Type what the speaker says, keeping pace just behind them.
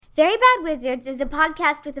Very Bad Wizards is a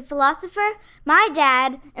podcast with a philosopher, my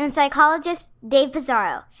dad, and a psychologist, Dave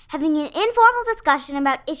Pizarro, having an informal discussion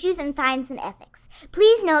about issues in science and ethics.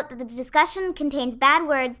 Please note that the discussion contains bad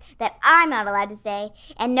words that I'm not allowed to say,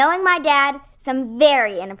 and knowing my dad, some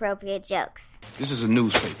very inappropriate jokes. This is a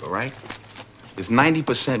newspaper, right? It's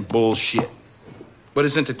 90% bullshit, but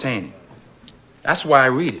it's entertaining. That's why I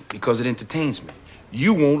read it, because it entertains me.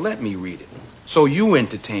 You won't let me read it. So you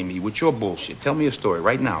entertain me with your bullshit. Tell me a story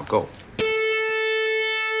right now. Go.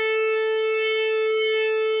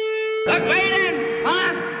 The great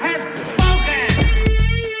boss has spoken.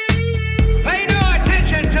 Pay no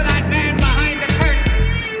attention to that man behind the curtain.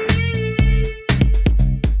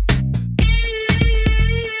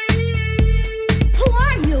 Who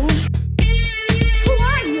are you? Who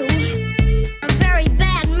are you? A very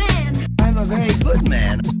bad man. I'm a very good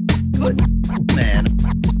man. Good man.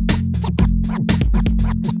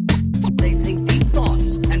 They think deep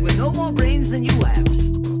thoughts, and with no more brains than you have.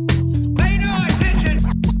 Pay no attention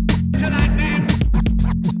to that man.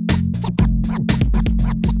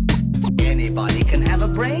 Anybody can have a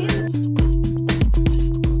brain.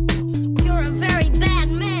 You're a very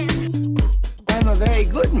bad man. I'm a very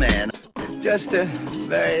good man. Just a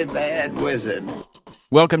very bad wizard.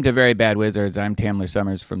 Welcome to Very Bad Wizards. I'm Tamler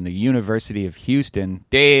Summers from the University of Houston.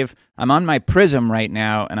 Dave, I'm on my Prism right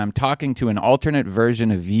now, and I'm talking to an alternate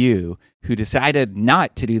version of you who decided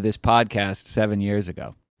not to do this podcast 7 years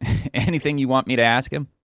ago. Anything you want me to ask him?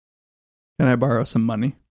 Can I borrow some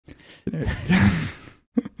money? The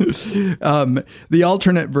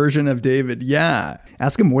alternate version of David, yeah.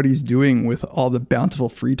 Ask him what he's doing with all the bountiful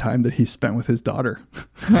free time that he spent with his daughter.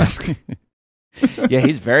 Yeah,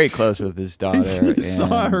 he's very close with his daughter. He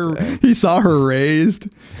saw her raised,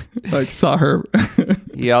 saw her.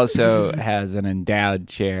 He also has an endowed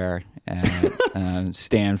chair at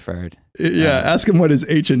Stanford. Yeah, ask him what his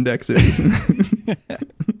H index is.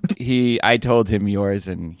 I told him yours,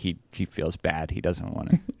 and he feels bad. He doesn't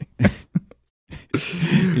want to.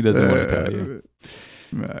 He doesn't want to tell you.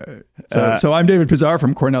 Right. So I'm David Pizarro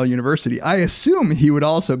from Cornell University. I assume he would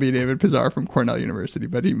also be David Pizarro from Cornell University,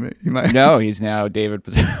 but he might. No, he's now David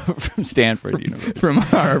Pizarro from Stanford University. From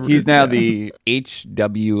Harvard. He's now the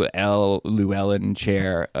H.W.L. Llewellyn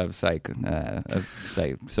Chair of Social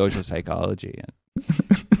Psychology.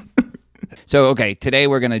 So, okay, today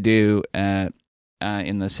we're going to do,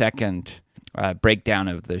 in the second breakdown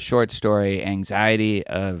of the short story, Anxiety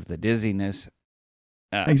of the Dizziness.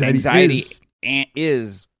 Anxiety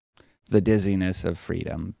is the Dizziness of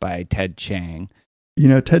Freedom by Ted Chiang. You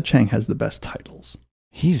know, Ted Chiang has the best titles.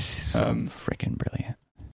 He's so freaking brilliant.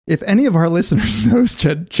 If any of our listeners knows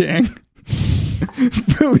Ted Chiang,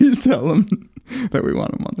 please tell them that we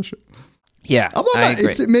want him on the show. Yeah, I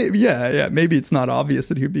agree. Maybe it's not obvious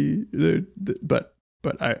that he'd be, but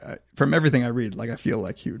I from everything I read, I feel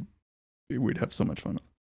like we'd have so much fun.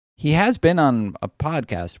 He has been on a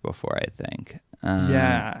podcast before, I think.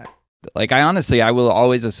 Yeah. I will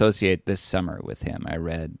always associate this summer with him. I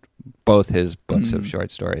read both his books of short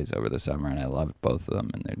stories over the summer, and I loved both of them,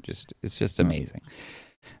 and it's just amazing.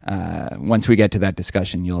 Once we get to that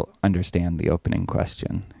discussion, you'll understand the opening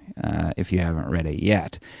question, if you haven't read it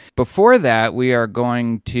yet. Before that, we are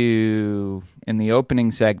going to, in the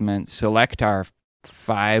opening segment, select our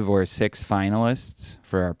 5 or 6 finalists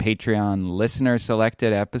for our Patreon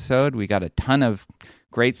listener-selected episode. We got a ton of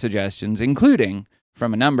great suggestions, including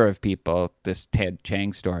from a number of people, this Ted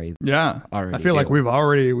Chiang story. Yeah, I feel like we've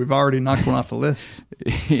already knocked one off the list.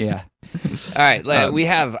 Yeah. All right, we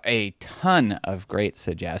have a ton of great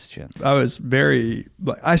suggestions. I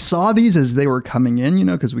saw these as they were coming in,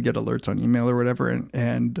 because we get alerts on email or whatever,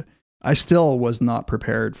 and I still was not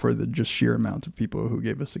prepared for the just sheer amount of people who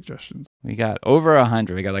gave us suggestions. We got over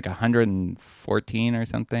 100. We got 114 or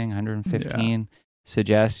something, 115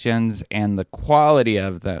 suggestions, and the quality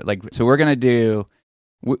of so we're going to do,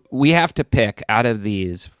 we have to pick out of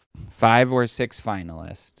these 5 or 6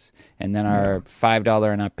 finalists, and then our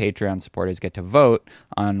 $5 and up Patreon supporters get to vote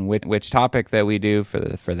on which topic that we do for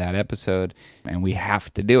that episode, and we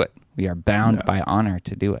have to do it. We are bound by honor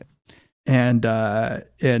to do it. And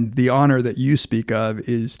the honor that you speak of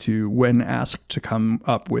is to, when asked to come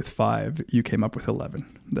up with 5, you came up with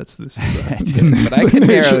 11. That's this. But I can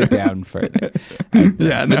narrow it down further.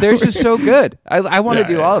 But they're just so good. I want to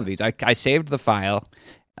do all of these. I saved the file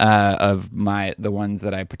of the ones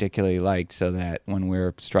that I particularly liked, so that when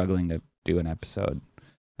we're struggling to do an episode,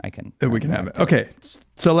 we can have it. Okay,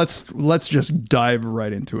 so let's just dive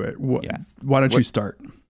right into it. Why don't you start?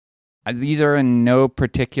 These are in no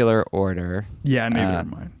particular order. Yeah, neither of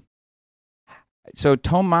mine. So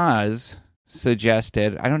Tomás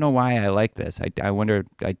suggested, I don't know why I like this. I wonder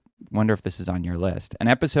if this is on your list. An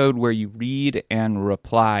episode where you read and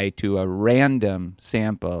reply to a random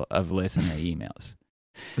sample of listener emails.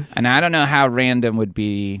 And I don't know how random would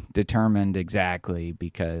be determined exactly,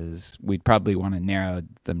 because we'd probably want to narrow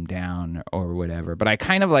them down or whatever. But I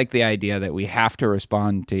kind of like the idea that we have to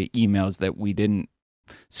respond to emails that we didn't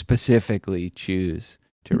specifically choose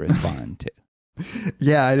to respond to.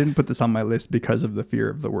 Yeah, I didn't put this on my list because of the fear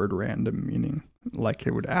of the word random, meaning like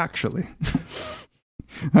it would actually.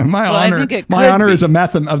 My honor is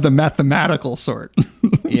of the mathematical sort.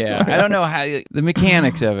 Yeah, I don't know how the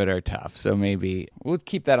mechanics of it are tough, so maybe we'll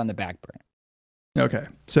keep that on the back burner. Okay,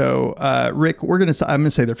 so Rick, I'm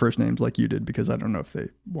gonna say their first names like you did, because I don't know if they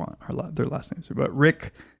want their last names. But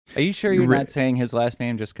Rick, are you sure you're not saying his last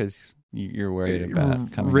name just because you're worried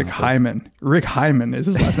about coming? Rick Hyman. Rick Hyman is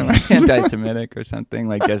his last name. Anti-Semitic or something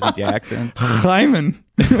like Jesse Jackson. Hyman.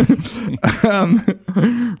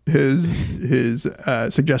 His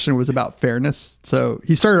suggestion was about fairness. So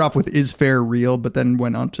he started off with "Is fair real?" but then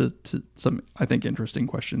went on to some, I think, interesting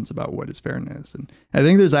questions about what is fairness. And I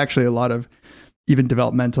think there's actually a lot of even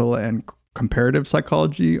developmental and comparative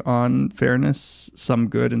psychology on fairness, some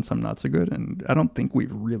good and some not so good. And I don't think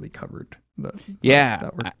we've really covered that.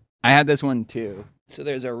 I had this one too. So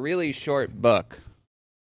there's a really short book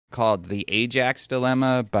called The Ajax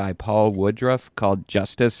Dilemma by Paul Woodruff called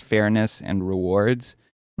Justice, Fairness, and Rewards.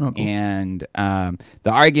 Oh, cool. And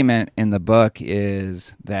the argument in the book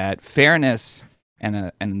is that fairness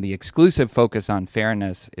and the exclusive focus on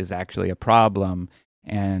fairness is actually a problem,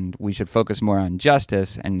 and we should focus more on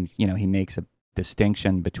justice. And, he makes a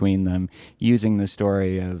distinction between them using the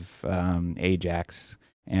story of Ajax.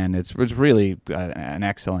 And it was really an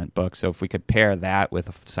excellent book. So if we could pair that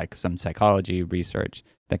with some psychology research,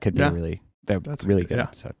 that could be really good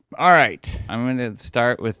episode. All right. I'm going to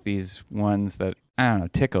start with these ones that, I don't know,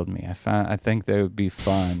 tickled me. I think they would be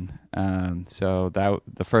fun. So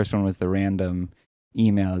the first one was the random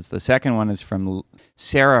emails. The second one is from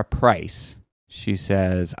Sarah Price. She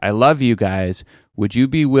says, "I love you guys. Would you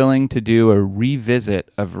be willing to do a revisit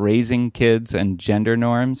of raising kids and gender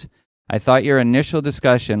norms? I thought your initial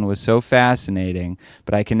discussion was so fascinating,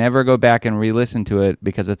 but I can never go back and re-listen to it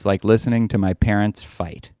because it's like listening to my parents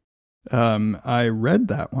fight." I read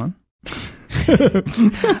that one.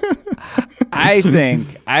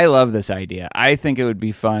 I love this idea. I think it would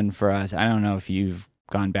be fun for us. I don't know if you've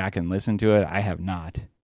gone back and listened to it. I have not.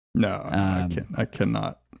 No, I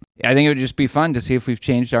cannot. I think it would just be fun to see if we've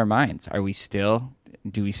changed our minds. Do we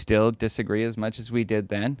still disagree as much as we did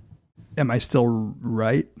then? Am I still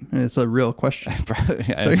right? It's a real question.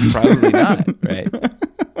 Probably not, right?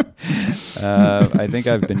 I think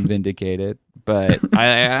I've been vindicated, but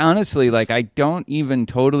I honestly, I don't even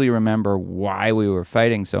totally remember why we were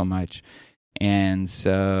fighting so much, and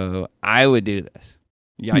so I would do this.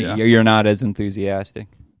 Yeah. You're not as enthusiastic?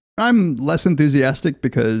 I'm less enthusiastic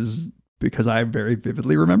because I very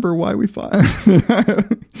vividly remember why we fought.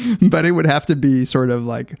 But it would have to be sort of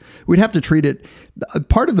we'd have to treat it.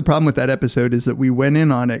 Part of the problem with that episode is that we went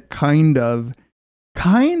in on it kind of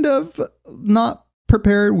not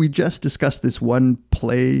prepared. We just discussed this one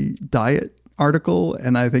play diet article,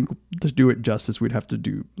 and I think to do it justice, we'd have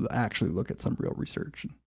to actually look at some real research.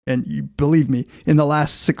 And you believe me, in the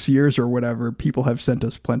last 6 years or whatever, people have sent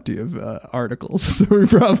us plenty of articles. So we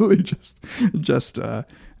probably just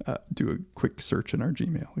do a quick search in our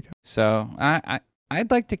Gmail account. So I'd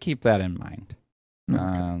like to keep that in mind.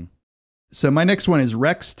 Okay. So my next one is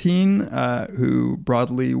Rex Teen, who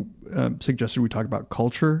broadly suggested we talk about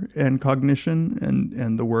culture and cognition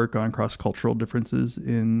and the work on cross-cultural differences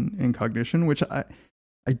in cognition, which I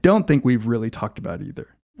don't think we've really talked about either.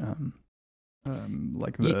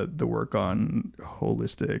 The work on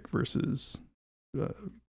holistic versus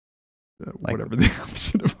whatever the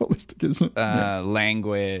opposite of holistic is.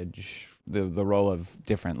 Language, the role of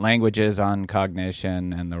different languages on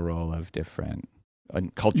cognition, and the role of different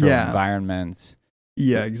cultural environments.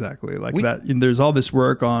 Yeah, exactly. That. And there's all this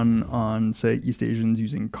work on say East Asians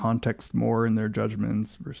using context more in their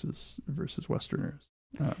judgments versus Westerners.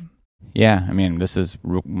 Yeah, I mean, this is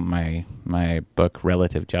my book,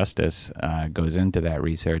 Relative Justice, goes into that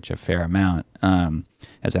research a fair amount,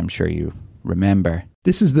 as I'm sure you remember.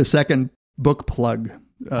 This is the second book plug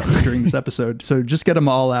during this episode, so just get them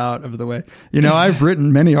all out of the way. I've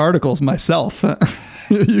written many articles myself.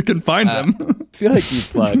 You can find them. I feel like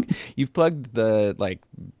you've plugged the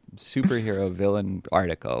superhero villain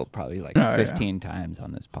article probably 15 times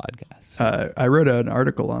on this podcast. I wrote an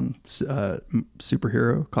article on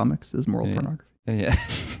superhero comics as moral pornography. Yeah.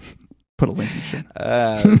 Put a link in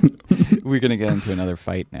the show notes. We're going to get into another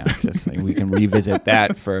fight now. Just like we can revisit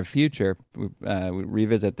that for a future. We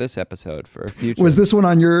revisit this episode for a future. Was this one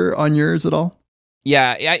on yours at all?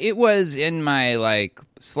 Yeah, it was in my like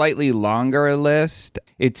slightly longer list.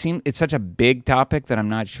 It seemed it's such a big topic that I'm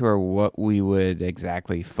not sure what we would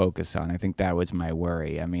exactly focus on. I think that was my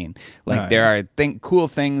worry. I mean, like there are cool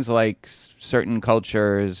things like certain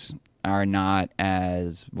cultures are not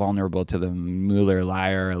as vulnerable to the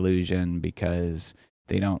Mueller-Lyer illusion because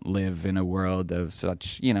they don't live in a world of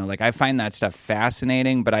such, like I find that stuff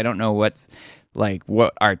fascinating, but I don't know what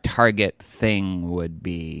our target thing would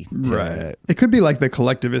be. Right. It could be like the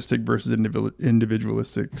collectivistic versus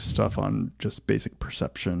individualistic stuff on just basic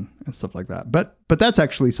perception and stuff like that. But that's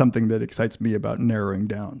actually something that excites me about narrowing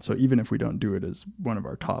down. So even if we don't do it as one of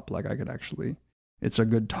our top, like I could actually, it's a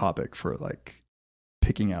good topic for like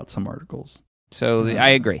picking out some articles. So I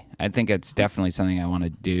agree. I think it's definitely something I want to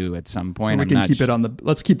do at some point. We can keep it on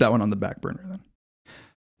let's keep that one on the back burner then.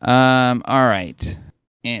 All right.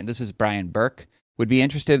 And this is Brian Burke. Would be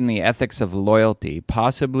interested in the ethics of loyalty,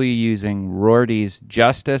 possibly using Rorty's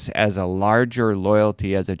justice as a larger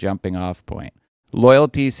loyalty as a jumping off point.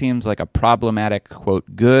 Loyalty seems like a problematic,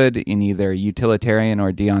 quote, good in either utilitarian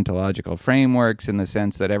or deontological frameworks in the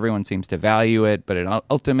sense that everyone seems to value it, but it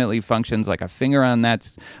ultimately functions like a finger on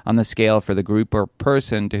the scale for the group or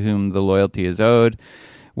person to whom the loyalty is owed,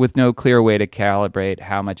 with no clear way to calibrate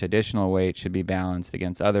how much additional weight should be balanced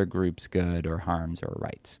against other groups' good or harms or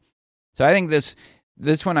rights. So I think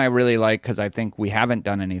this one I really like because I think we haven't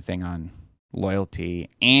done anything on loyalty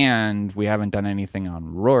and we haven't done anything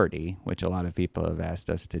on Rorty, which a lot of people have asked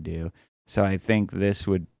us to do. So I think this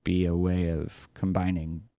would be a way of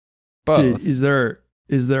combining both. Is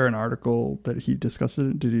there an article that he discussed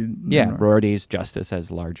it? Did he? Yeah, Rorty's justice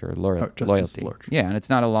as larger loyalty. Larger. Yeah, and it's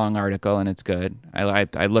not a long article, and it's good.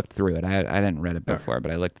 I looked through it. I hadn't read it before,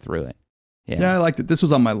 but I looked through it. Yeah, I liked it. This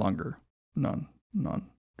was on my longer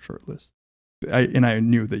non-short list. I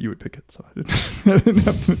knew that you would pick it, so I didn't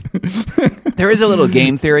have to. There is a little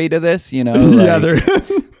game theory to this, yeah, there.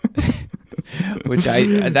 Which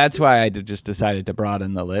that's why I just decided to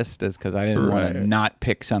broaden the list, is because I didn't want to not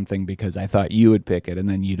pick something because I thought you would pick it and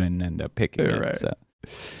then you didn't end up picking it. Right. So.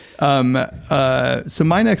 So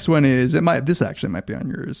my next one is this actually might be on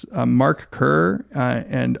yours. Mark Kerr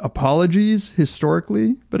and apologies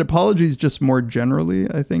historically, but apologies just more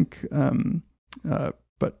generally, I think.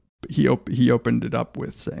 But he opened it up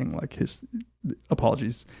with saying like his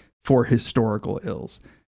apologies for historical ills,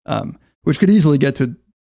 which could easily get to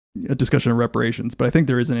a discussion of reparations, but I think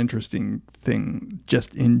there is an interesting thing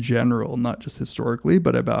just in general, not just historically,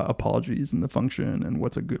 but about apologies and the function and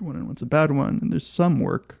what's a good one and what's a bad one. And there's some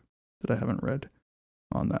work that I haven't read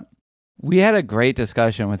on that. We had a great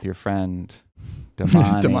discussion with your friend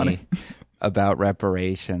Damani about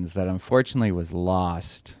reparations that unfortunately was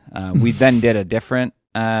lost. We then did a different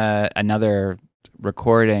another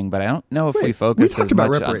recording, but I don't know if we focused we talked as much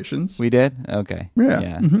about reparations. We did? Okay.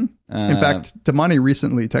 Yeah. Mm-hmm. In fact, Damani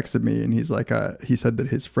recently texted me and he's like, he said that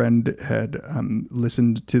his friend had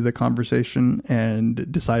listened to the conversation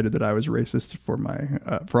and decided that I was racist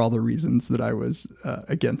for all the reasons that I was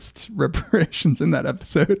against reparations in that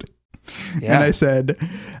episode. Yeah. And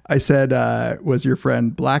I said, was your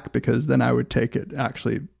friend black? Because then I would take it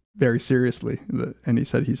actually very seriously. And he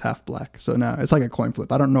said he's half black. So now it's like a coin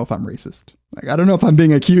flip. I don't know if I'm racist. Like, I don't know if I'm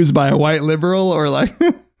being accused by a white liberal or like...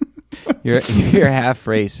 You're half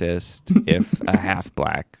racist if a half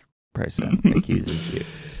black person accuses you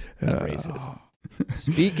of racism.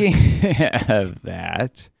 Speaking of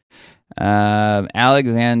that,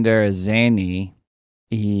 Alexander Zaini,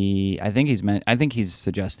 I think he's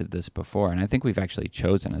suggested this before, and I think we've actually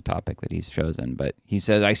chosen a topic that he's chosen, but he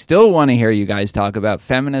says, I still want to hear you guys talk about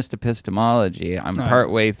feminist epistemology. I'm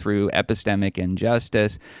partway through Epistemic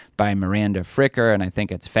Injustice by Miranda Fricker, and I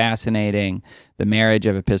think it's fascinating. The marriage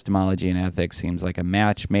of epistemology and ethics seems like a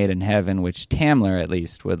match made in heaven, which Tamler at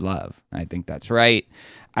least would love. I think that's right.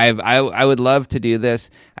 I would love to do this.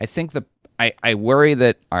 I think I worry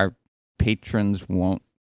that our patrons won't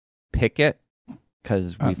pick it,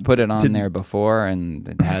 because we've put it on there before and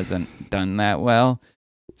it hasn't done that well.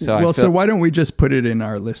 So why don't we just put it in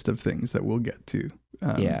our list of things that we'll get to?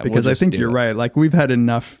 Because I think you're right. Like, we've had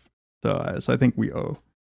enough. So I think we'd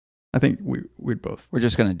both. We're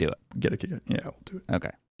just going to do it. Get a kick. Yeah, we'll do it.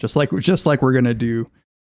 Okay. Just like we're going to do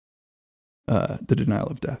the denial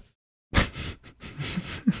of death,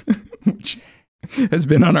 which has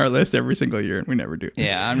been on our list every single year, and we never do it.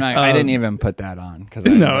 Yeah, I'm not. I didn't even put that on because I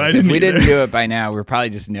didn't. If we didn't do it by now, we're probably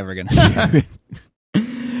just never going to do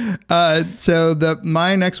it. So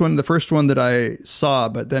my next one, the first one that I saw,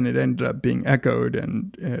 but then it ended up being echoed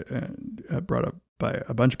and brought up by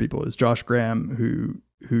a bunch of people, is Josh Graham,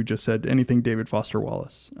 who just said anything David Foster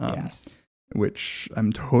Wallace. Yes. Which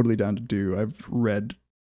I'm totally down to do. I've read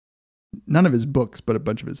none of his books, but a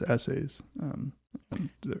bunch of his essays.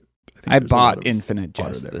 I bought Infinite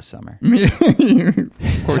Jest this summer.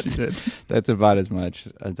 Of course you did. That's about as much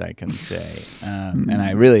as I can say. And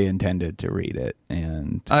I really intended to read it.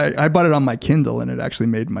 And I bought it on my Kindle, and it actually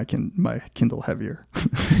made my Kindle heavier.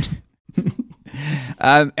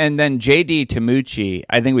 And then J.D. Tamucci,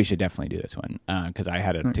 I think we should definitely do this one because I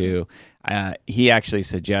had it too. He actually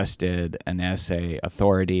suggested an essay,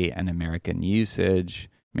 Authority and American Usage.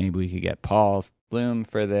 Maybe we could get Paul Bloom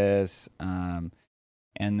for this.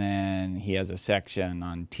 And then he has a section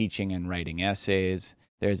on teaching and writing essays.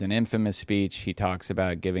 There's an infamous speech he talks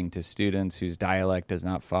about giving to students whose dialect does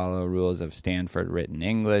not follow rules of Stanford written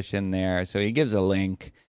English in there. So he gives a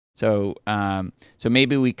link. So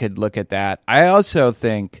maybe we could look at that. I also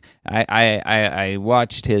think I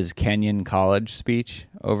watched his Kenyon College speech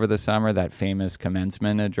over the summer, that famous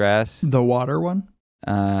commencement address. The water one?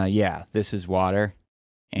 Yeah, This is Water.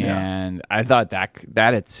 And I thought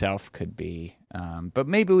that itself could be, but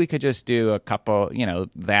maybe we could just do a couple,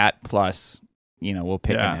 that plus, we'll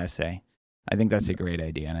pick an essay. I think that's a great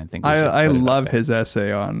idea, and I think I love his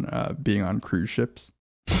essay on being on cruise ships.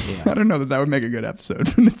 Yeah. I don't know that would make a good episode,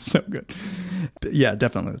 but it's so good. But yeah,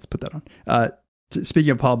 definitely. Let's put that on.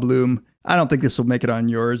 Speaking of Paul Bloom, I don't think this will make it on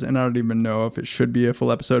yours, and I don't even know if it should be a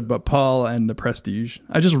full episode, but Paul and The Prestige.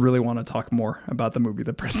 I just really want to talk more about the movie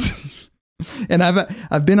The Prestige. And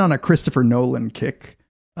I've been on a Christopher Nolan kick,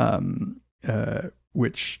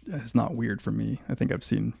 which is not weird for me. I think I've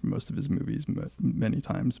seen most of his movies many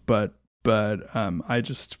times, but I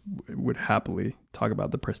just would happily talk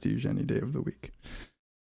about The Prestige any day of the week.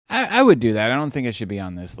 I would do that. I don't think it should be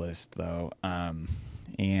on this list, though.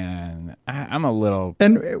 And I'm a little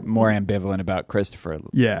more ambivalent about Christopher.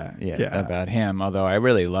 Yeah. About him, although I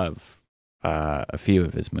really love a few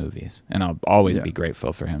of his movies. And I'll always be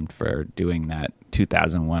grateful for him for doing that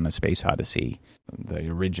 2001 A Space Odyssey, the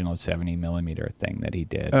original 70mm thing that he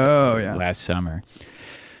did last summer.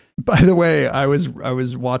 By the way, I was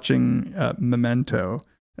watching Memento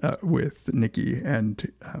with Nikki,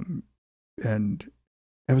 and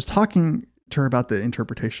I was talking to her about the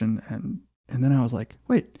interpretation, and then I was like,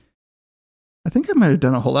 wait, I think I might have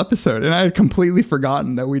done a whole episode, and I had completely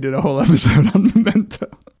forgotten that we did a whole episode on Memento.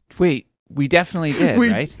 Wait, we definitely did,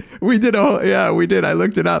 right? We did we did. I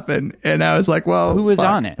looked it up, and I was like, well, who was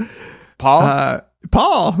on it? Paul?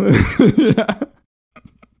 Paul. Yeah.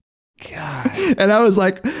 God. And I was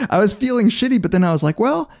like, I was feeling shitty, but then I was like,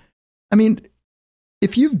 well, I mean,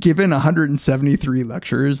 if you've given 173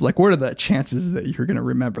 lectures, like, what are the chances that you're going to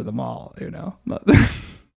remember them all,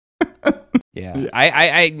 Yeah.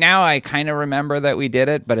 I now I kind of remember that we did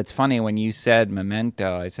it, but it's funny when you said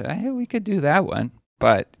Memento, I said, hey, we could do that one.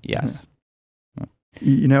 But yes.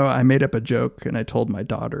 I made up a joke, and I told my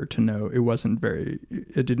daughter to know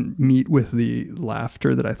it didn't meet with the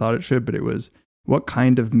laughter that I thought it should, but it was, what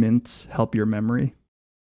kind of mints help your memory?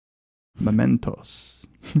 Mementos.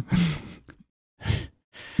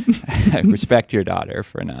 I respect your daughter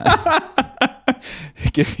for not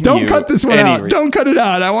giving Don't you cut this one out. Don't cut it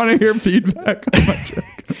out. I want to hear feedback on my joke.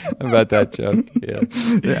 About that joke. Yeah.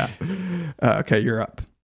 Yeah. Okay, you're up.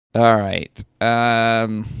 All right.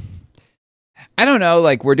 I don't know,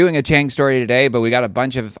 like, we're doing a Chang story today, but we got a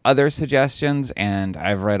bunch of other suggestions, and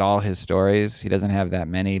I've read all his stories. He doesn't have that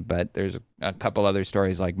many, but there's a couple other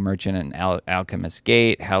stories like Merchant and Alchemist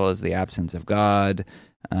Gate, Hell is the Absence of God.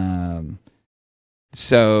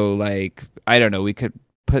 So, like, I don't know, we could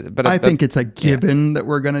put... But I think it's a given that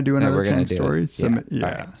we're going to do another Chang story. So,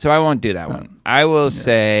 right. So I won't do that one. I will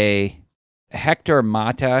say Hector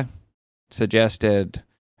Mata suggested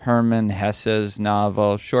Hermann Hesse's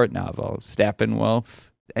short novel, Steppenwolf.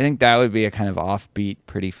 I think that would be a kind of offbeat,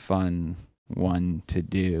 pretty fun one to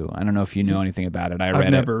do. I don't know if you know anything about it. I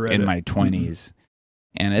read it in my 20s.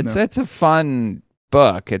 And it's a fun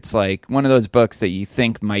book. It's like one of those books that you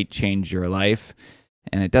think might change your life,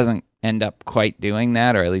 and it doesn't end up quite doing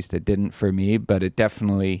that, or at least it didn't for me, but it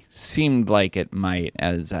definitely seemed like it might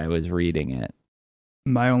as I was reading it.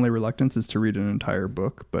 My only reluctance is to read an entire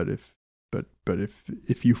book, but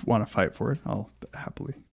if you want to fight for it, I'll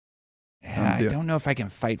happily. Yeah, I don't know if I can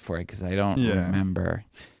fight for it because I don't remember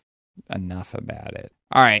enough about it.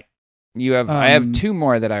 All right, I have two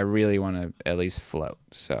more that I really want to at least float.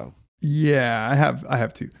 So yeah, I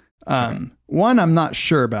have two. One I'm not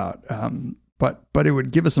sure about, but it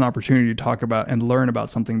would give us an opportunity to talk about and learn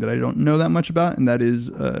about something that I don't know that much about, and that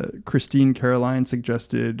is Christine Caroline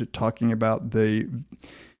suggested talking about the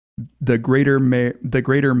greater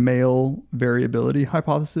male variability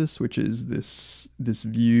hypothesis, which is this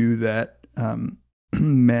view that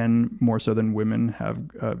men more so than women have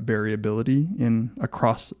variability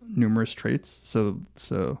across numerous traits.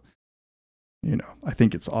 So I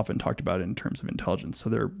think it's often talked about in terms of intelligence. So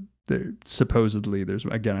they're supposedly,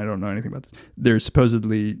 again, I don't know anything about this. There's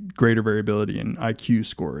supposedly greater variability in IQ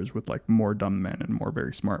scores with like more dumb men and more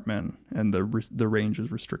very smart men, and the range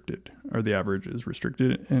is restricted, or the average is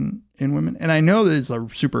restricted in women. And I know that it's a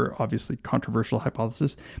super obviously controversial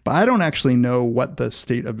hypothesis, but I don't actually know what the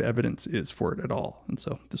state of evidence is for it at all. And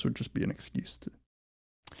so this would just be an excuse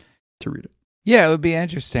to read it. Yeah, it would be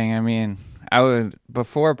interesting. I mean,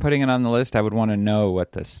 before putting it on the list, I would want to know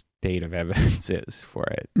what the state of evidence is for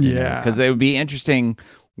it. Yeah. Because it would be interesting,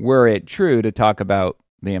 were it true, to talk about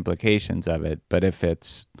the implications of it. But if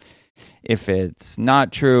it's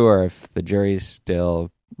not true, or if the jury's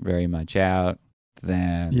still very much out,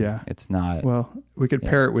 then it's not. Well, we could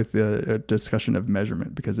pair it with a discussion of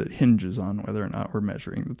measurement, because it hinges on whether or not we're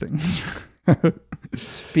measuring the things.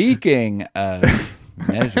 Speaking of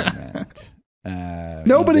measurement...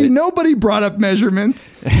 Nobody brought up measurement.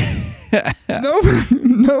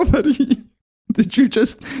 Nobody. Did you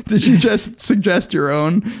just suggest your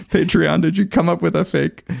own Patreon? Did you come up with a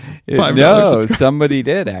fake $5? No, somebody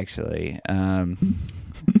did actually. And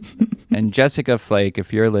Jessica Flake,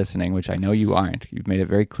 if you're listening, which I know you aren't, you've made it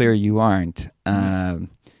very clear you aren't. I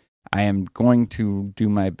am going to do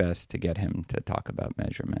my best to get him to talk about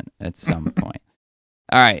measurement at some point.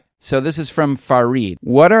 All right, so this is from Farid.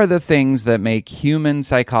 What are the things that make human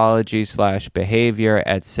psychology / behavior,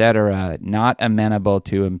 etc., not amenable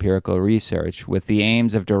to empirical research with the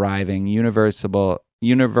aims of deriving universal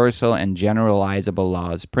and generalizable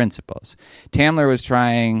laws principles? Tamler was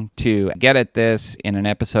trying to get at this in an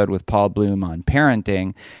episode with Paul Bloom on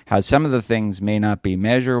parenting, how some of the things may not be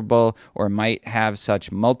measurable or might have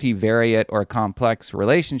such multivariate or complex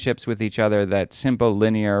relationships with each other that simple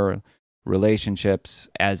linear relationships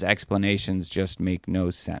as explanations just make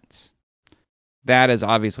no sense. That is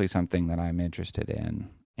obviously something that I'm interested in.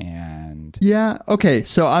 And okay,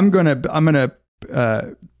 so I'm gonna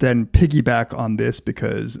then piggyback on this,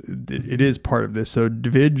 because it is part of this. So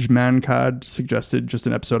Dvij Mankad suggested just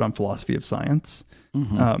an episode on philosophy of science.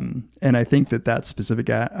 Mm-hmm. And I think that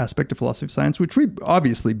specific aspect of philosophy of science, which we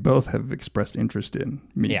obviously both have expressed interest in,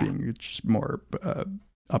 me being more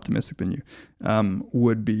optimistic than you,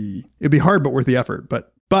 it'd be hard but worth the effort.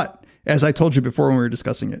 But as I told you before when we were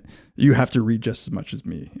discussing it, you have to read just as much as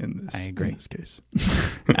me in this. I agree. In this case.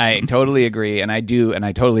 I totally agree, and I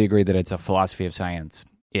totally agree that it's a philosophy of science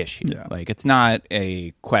issue. Yeah. Like, it's not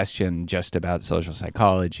a question just about social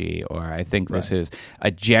psychology, or I think this is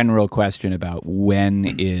a general question about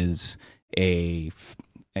when is a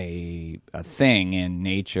thing in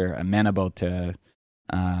nature amenable to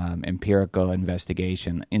empirical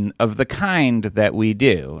investigation of the kind that we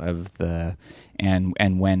do,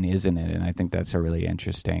 and when isn't it? And I think that's a really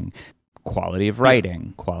interesting quality of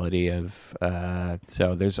writing, quality of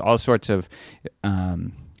so there's all sorts of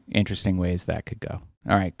interesting ways that could go.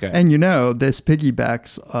 All right, good. And this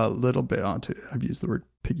piggybacks a little bit onto, I've used the word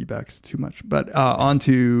piggybacks too much, but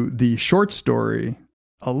onto the short story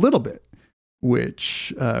a little bit,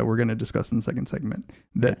 which we're going to discuss in the second segment,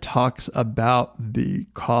 that talks about the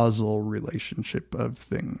causal relationship of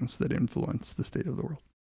things that influence the state of the world.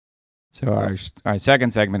 So our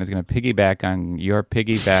second segment is going to piggyback on your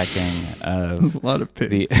piggybacking of a lot of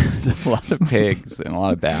pigs. A lot of pigs and a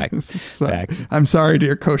lot of back. I'm sorry,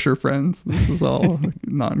 dear kosher friends. This is all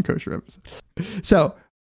non-kosher episode. So,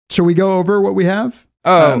 shall we go over what we have?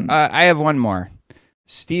 I have one more.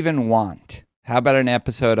 Stephen Want. How about an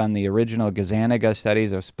episode on the original Gazzaniga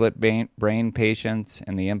studies of split brain patients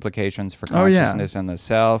and the implications for consciousness and the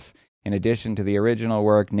self? In addition to the original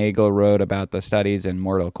work, Nagel wrote about the studies in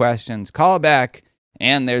Mortal Questions. Call back,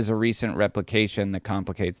 and there's a recent replication that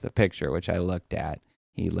complicates the picture, which I looked at.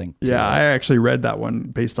 He linked to I actually read that one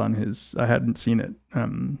based on I hadn't seen it.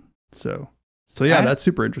 So that's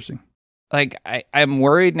super interesting. Like, I'm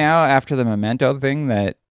worried now after the Memento thing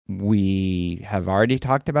that we have already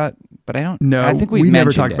talked about, but I don't know. I think we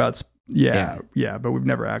never talked about. But we've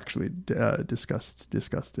never actually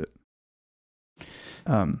discussed it.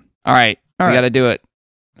 All right, we got to do it.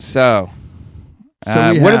 So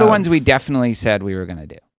what are the ones we definitely said we were going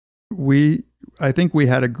to do? I think we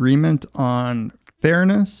had agreement on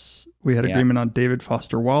fairness. We had agreement on David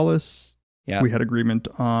Foster Wallace. Yeah. We had agreement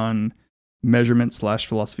on measurement /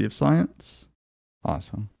 philosophy of science.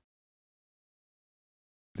 Awesome.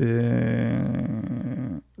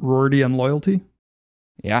 Rorty and Loyalty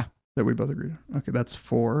Yeah. that we both agreed on. Okay, that's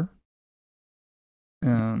 4.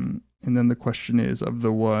 And then the question is of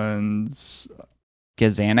the ones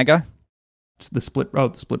Gazanaga? the split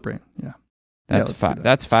brain. Yeah. That's let's do 5. that.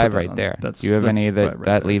 That's Let's 5 put that right on. there. That's- Do you have that's any that right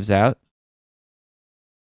there. leaves out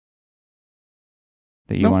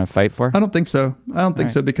that you No. want to fight for? I don't think so. I don't think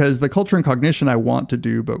All so because the culture and cognition I want to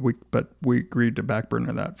do, but we agreed to back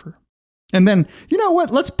burner that for. And then you know what?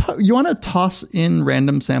 You want to toss in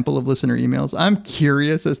random sample of listener emails? I'm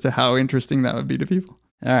curious as to how interesting that would be to people.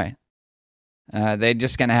 All right. They're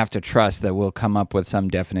just going to have to trust that we'll come up with some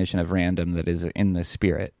definition of random that is in the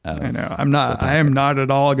spirit of. I know. I am not at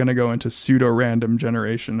all going to go into pseudo random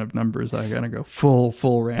generation of numbers. I got to go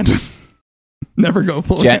full random. Never go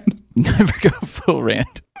full random. Never go full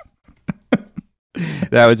random.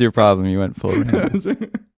 That was your problem. You went full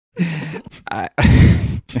random.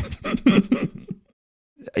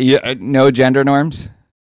 No gender norms.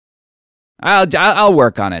 I'll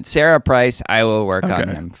work on it. Sarah Price, I will work on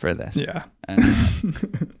him for this. Yeah.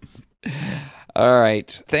 All right.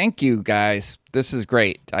 Thank you, guys. This is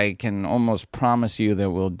great. I can almost promise you that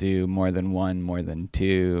we'll do more than 1, more than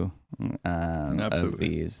 2 of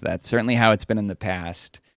these. That's certainly how it's been in the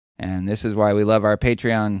past. And this is why we love our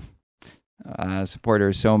Patreon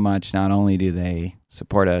supporters so much. Not only do they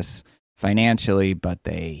support us financially, but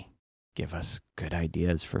they give us good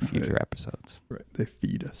ideas for future episodes. Right. They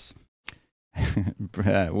feed us.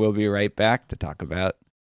 We'll be right back to talk about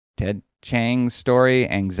Ted Chiang's story,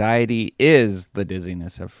 Anxiety is the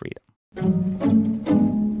Dizziness of Freedom.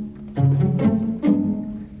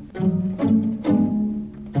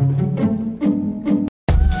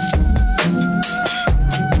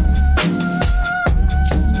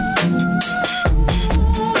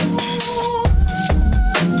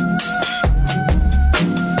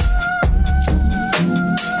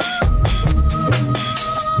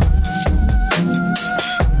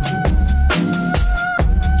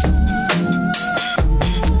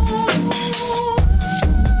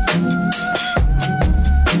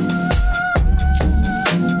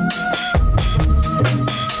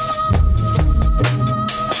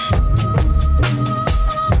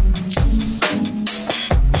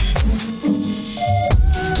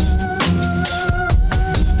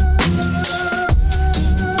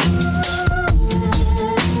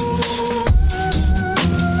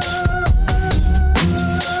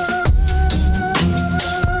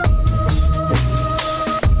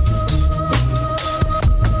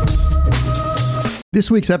 This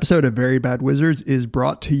week's episode of Very Bad Wizards is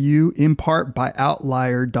brought to you in part by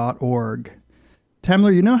Outlier.org.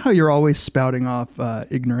 Tamler, you know how you're always spouting off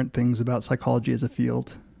ignorant things about psychology as a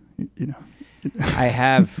field? You know, I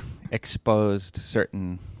have exposed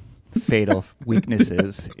certain fatal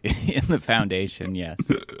weaknesses in the foundation, yes.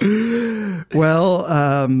 Well,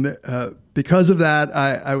 because of that,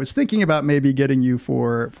 I was thinking about maybe getting you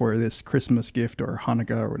for this Christmas gift or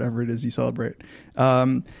Hanukkah or whatever it is you celebrate,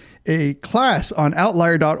 a class on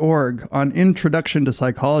Outlier.org on Introduction to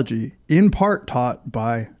Psychology, in part taught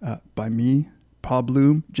by me, Paul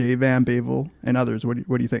Bloom, Jay Van Bavel, and others. What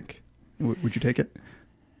do you think? Would you take it?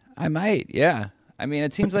 I might, yeah. I mean,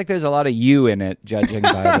 it seems like there's a lot of you in it, judging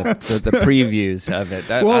by the previews of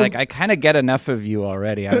it. I kind of get enough of you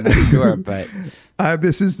already. I'm not sure, but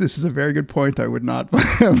this is a very good point. I would not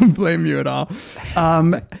blame you at all.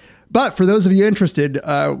 But for those of you interested,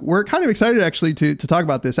 we're kind of excited actually to talk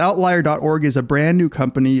about this. Outlier.org is a brand new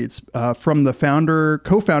company. It's from the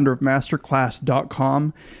co-founder of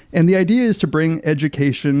Masterclass.com. And the idea is to bring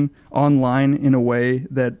education online in a way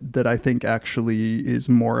that I think actually is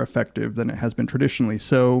more effective than it has been traditionally.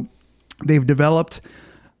 So they've developed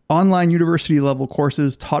online university level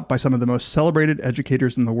courses taught by some of the most celebrated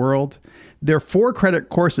educators in the world. They're 4-credit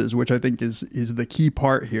courses, which I think is the key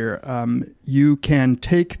part here. You can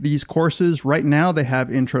take these courses. Right now they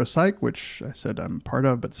have Intro Psych, which I said I'm part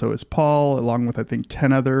of, but so is Paul, along with I think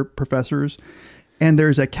 10 other professors. And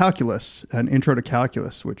there's a calculus, an Intro to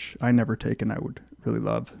Calculus, which I never take and I would really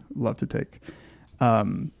love to take.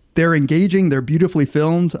 They're engaging. They're beautifully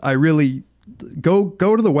filmed. I really go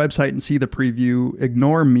to the website and see the preview.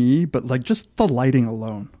 Ignore me, but like just the lighting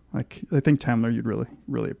alone. Like I think Tamler, you'd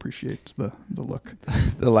really appreciate the look,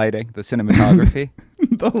 the lighting, the cinematography,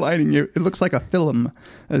 the lighting. It looks like a film,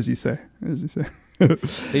 as you say.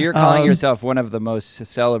 So you're calling yourself one of the most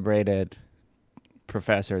celebrated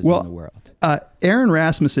professors in the world. Aaron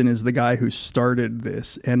Rasmussen is the guy who started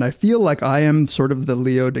this, and I feel like I am sort of the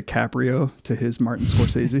Leo DiCaprio to his Martin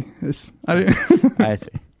Scorsese. I see.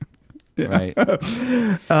 Right.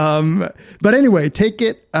 But anyway, take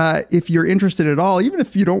it if you're interested at all. Even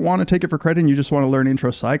if you don't want to take it for credit and you just want to learn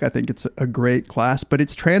intro psych, I think it's a great class. But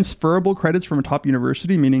it's transferable credits from a top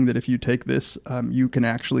university, meaning that if you take this, you can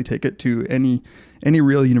actually take it to any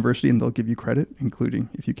real university and they'll give you credit, including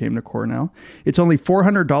if you came to Cornell. It's only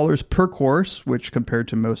 $400 per course, which compared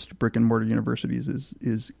to most brick and mortar universities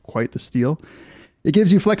is quite the steal. It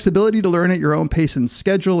gives you flexibility to learn at your own pace and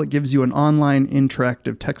schedule. It gives you an online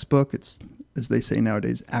interactive textbook. It's, as they say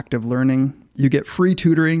nowadays, active learning. You get free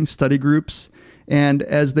tutoring, study groups. And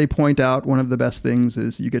as they point out, one of the best things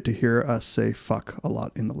is you get to hear us say fuck a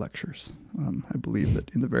lot in the lectures. I believe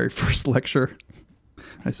that in the very first lecture,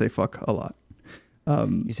 I say fuck a lot.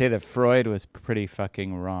 You say that Freud was pretty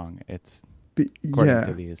fucking wrong. It's according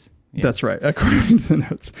to these. Yeah. That's right, according to the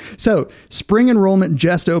notes. So, spring enrollment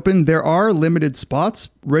just opened. There are limited spots.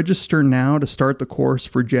 Register now to start the course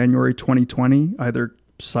for January 2020, either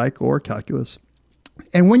psych or calculus.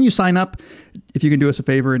 And when you sign up, if you can do us a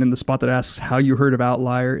favor, and in the spot that asks how you heard of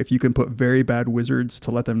Outlier, if you can put Very Bad Wizards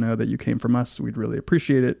to let them know that you came from us, we'd really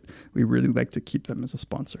appreciate it. We really like to keep them as a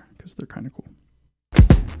sponsor because they're kind of cool.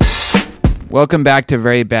 Welcome back to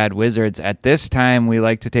Very Bad Wizards. At this time, we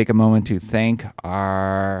like to take a moment to thank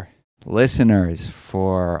our listeners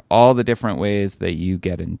for all the different ways that you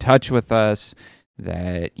get in touch with us,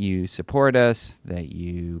 that you support us, that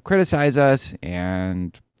you criticize us,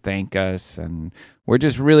 and thank us. And we're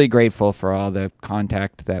just really grateful for all the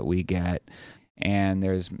contact that we get. And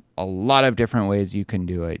there's a lot of different ways you can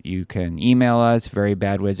do it. You can email us,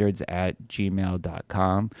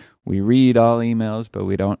 verybadwizards@gmail.com. We read all emails, but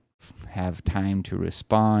we don't have time to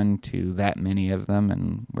respond to that many of them,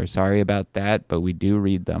 and we're sorry about that, but we do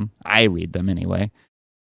read them. I read them anyway.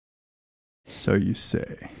 So you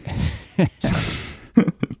say.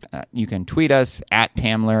 You can tweet us at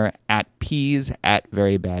Tamler, at Peas, at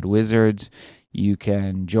Very Bad Wizards. You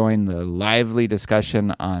can join the lively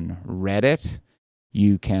discussion on Reddit.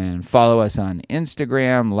 You can follow us on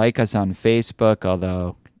Instagram, like us on Facebook,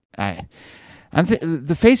 although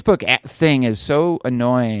the Facebook thing is so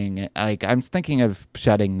annoying. Like, I'm thinking of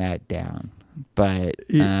shutting that down. But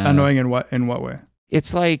annoying in what way?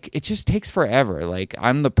 It's like it just takes forever. Like,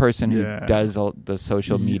 I'm the person who does all the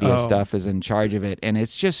social media stuff, is in charge of it, and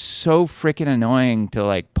it's just so freaking annoying to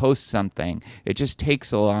like post something. It just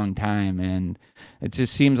takes a long time, and it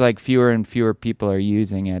just seems like fewer and fewer people are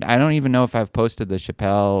using it. I don't even know if I've posted the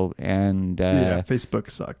Chappelle and Facebook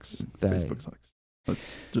sucks. Facebook sucks.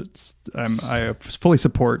 I fully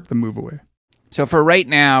support the move away. So for right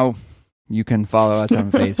now, you can follow us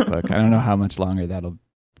on Facebook. I don't know how much longer that'll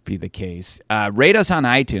be the case. Rate us on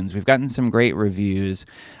iTunes. We've gotten some great reviews.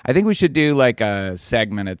 I think we should do like a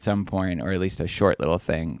segment at some point, or at least a short little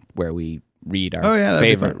thing where we read our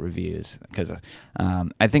favorite reviews, because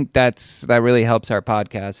I think that really helps our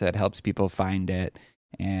podcast. That helps people find it,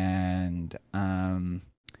 and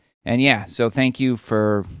yeah. So thank you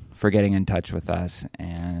for getting in touch with us,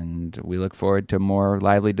 and we look forward to more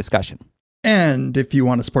lively discussion. And if you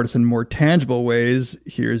want to support us in more tangible ways,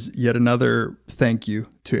 here's yet another thank you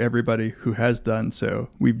to everybody who has done so.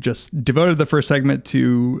 We've just devoted the first segment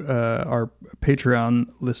to our Patreon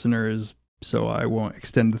listeners, so I won't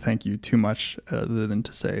extend the thank you too much other than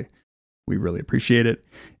to say we really appreciate it.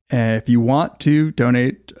 And if you want to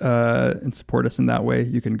donate and support us in that way,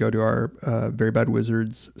 you can go to our Very Bad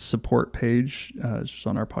Wizards support page. It's just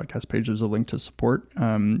on our podcast page. There's a link to support.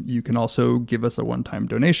 You can also give us a one-time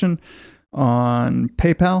donation on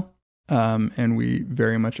PayPal, and we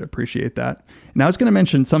very much appreciate that. And I was going to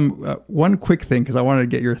mention one quick thing, because I wanted to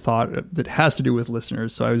get your thought that has to do with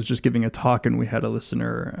listeners. So I was just giving a talk, and we had a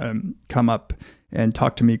listener come up and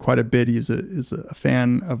talk to me quite a bit. He is a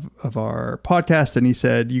fan of our podcast, and he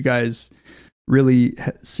said, you guys really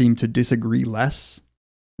seem to disagree less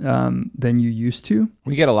than you used to.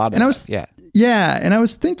 We get a lot of that. Yeah. And I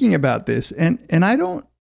was thinking about this, and I don't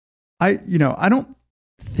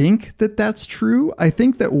think that that's true. I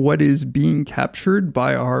think that what is being captured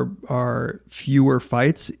by our fewer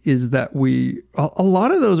fights is that a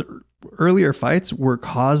lot of those earlier fights were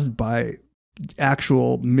caused by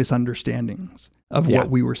actual misunderstandings of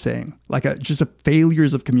what we were saying, like just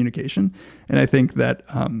failures of communication. And I think that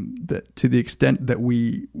that to the extent that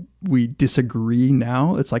we disagree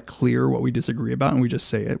now, it's like clear what we disagree about, and we just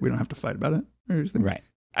say it. We don't have to fight about it. Right.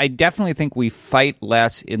 I definitely think we fight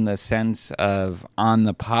less in the sense of on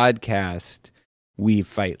the podcast, we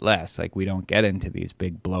fight less. Like, we don't get into these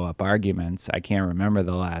big blow up arguments. I can't remember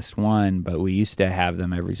the last one, but we used to have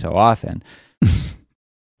them every so often.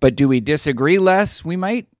 But do we disagree less? We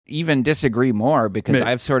might even disagree more because May-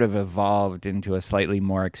 I've sort of evolved into a slightly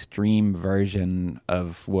more extreme version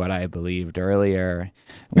of what I believed earlier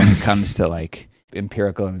when it comes to like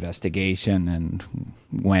empirical investigation and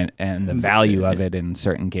the value of it in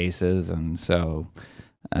certain cases. And so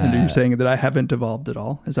And are you saying that I haven't evolved at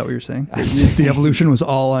all? Is that what you're saying? The evolution was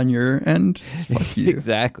all on your end? Fuck you.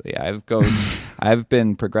 Exactly. I've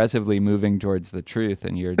been progressively moving towards the truth,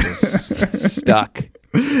 and you're just stuck.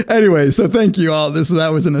 Anyway, so thank you all.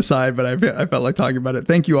 That was an aside, but I felt like talking about it.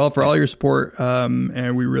 Thank you all for all your support,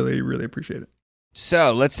 and we really, really appreciate it.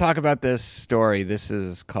 So let's talk about this story. This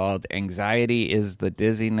is called Anxiety is the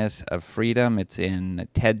Dizziness of Freedom. It's in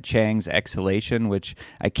Ted Chiang's Exhalation, which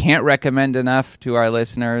I can't recommend enough to our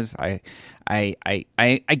listeners. I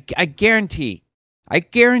guarantee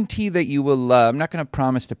that you will love. I'm not going to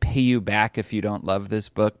promise to pay you back if you don't love this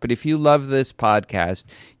book, but if you love this podcast,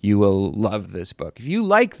 you will love this book. If you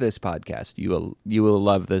like this podcast, you will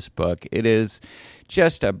love this book. It is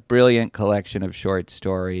just a brilliant collection of short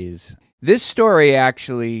stories. This story,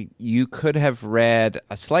 actually, you could have read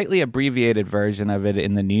a slightly abbreviated version of it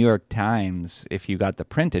in the New York Times if you got the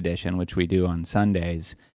print edition, which we do on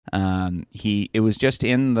Sundays. It was just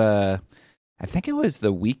in I think it was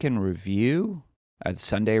the Week in Review, the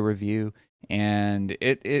Sunday Review, and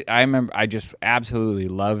I remember I just absolutely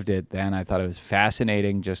loved it then. I thought it was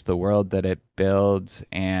fascinating, just the world that it builds,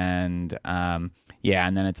 and and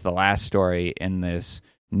then it's the last story in this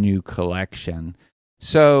new collection.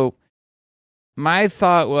 So my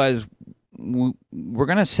thought was, we're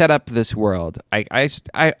going to set up this world. I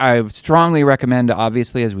strongly recommend,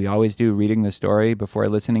 obviously, as we always do, reading the story before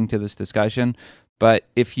listening to this discussion. But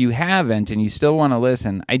if you haven't and you still want to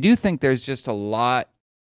listen, I do think there's just a lot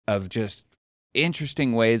of just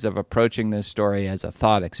interesting ways of approaching this story as a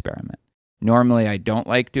thought experiment. Normally, I don't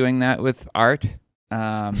like doing that with art.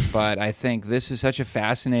 But I think this is such a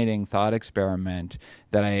fascinating thought experiment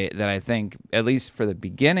that I think, at least for the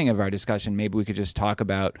beginning of our discussion, maybe we could just talk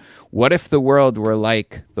about what if the world were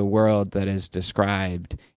like the world that is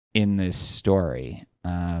described in this story.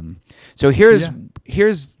 So here's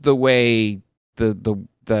the way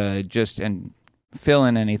the just, and fill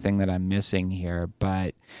in anything that I'm missing here,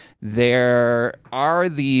 but there are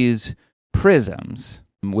these prisms,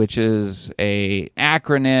 which is a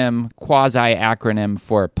quasi-acronym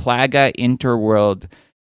for Plaga Interworld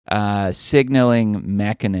Signaling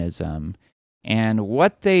Mechanism. And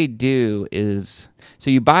what they do is,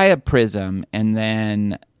 so you buy a prism and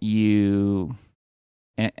then you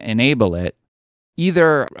enable it.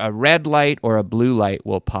 Either a red light or a blue light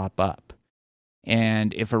will pop up.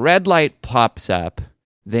 And if a red light pops up,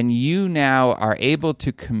 then you now are able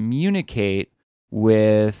to communicate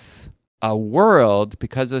with a world,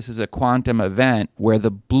 because this is a quantum event, where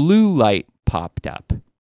the blue light popped up.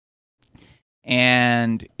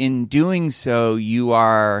 And in doing so, you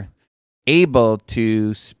are able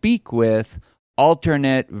to speak with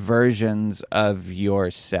alternate versions of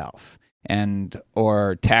yourself,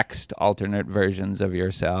 or text alternate versions of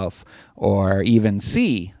yourself, or even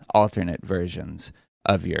see alternate versions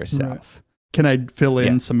of yourself. Right. Can I fill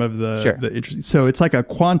in some of the interesting? So it's like a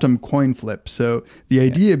quantum coin flip. So the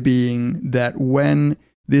idea being that when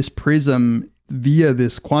this prism, via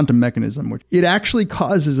this quantum mechanism, which it actually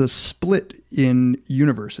causes a split in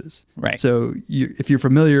universes. Right. So if you're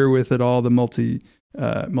familiar with it all, the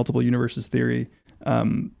multiple universes theory,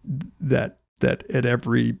 that at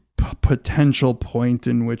every potential point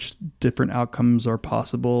in which different outcomes are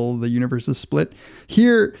possible, the universe is split.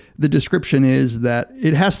 Here, the description is that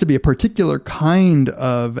it has to be a particular kind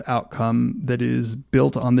of outcome that is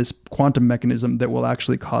built on this quantum mechanism that will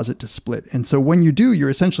actually cause it to split. And so when you do,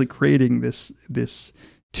 you're essentially creating these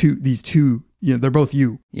two, they're both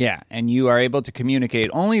you. Yeah, and you are able to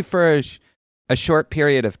communicate only for a short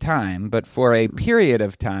period of time, but for a period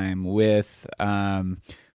of time with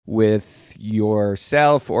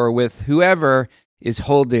yourself or with whoever is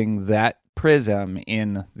holding that prism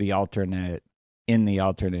in the alternate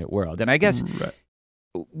world. And I guess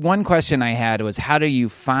one question I had was, how do you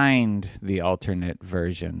find the alternate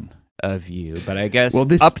version of you? But I guess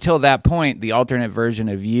up till that point, the alternate version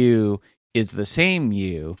of you is the same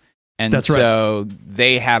you. And so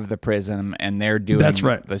they have the prism and they're doing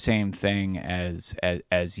the same thing as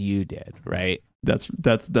you did, right? That's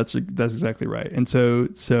exactly right. And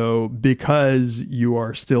so because you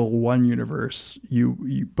are still one universe,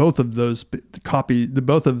 you both of those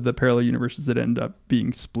both of the parallel universes that end up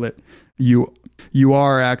being split, you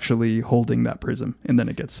are actually holding that prism, and then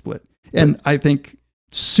it gets split. And I think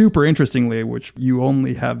super interestingly, which you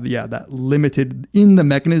only have that limited in the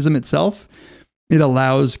mechanism itself, It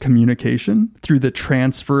allows communication through the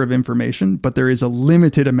transfer of information, but there is a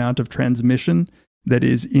limited amount of transmission that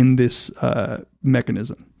is in this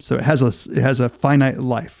mechanism. So it has a finite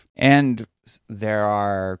life. And there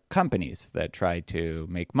are companies that try to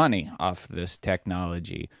make money off this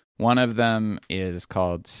technology. One of them is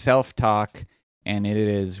called Self-Talk, and it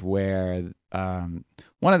is where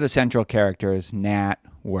one of the central characters, Nat,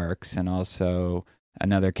 works, and also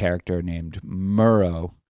another character named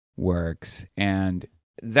Murrow works. And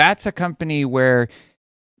that's a company where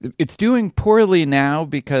it's doing poorly now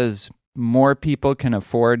because more people can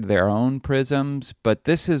afford their own prisms, but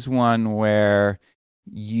this is one where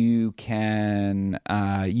you can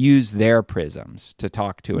use their prisms to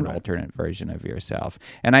talk to an alternate version of yourself.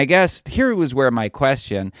 And I guess here was where my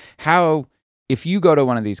question, if you go to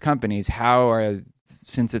one of these companies,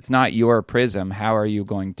 since it's not your prism, how are you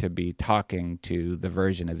going to be talking to the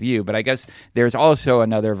version of you? But I guess there's also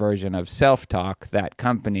another version of Self-Talk, that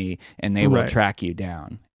company, and they will track you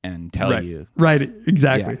down and tell you. Right,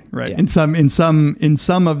 exactly. Yeah, right. yeah. In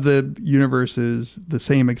some of the universes, the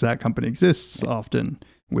same exact company exists, often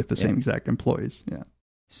with the same exact employees. Yeah.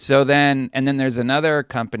 So then there's another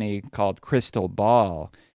company called Crystal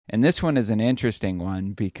Ball. And this one is an interesting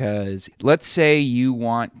one because let's say you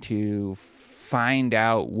want to find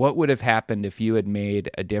out what would have happened if you had made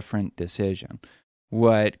a different decision.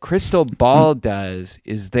 What Crystal Ball does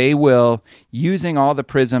is they will, using all the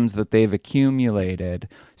prisms that they've accumulated,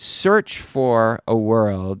 search for a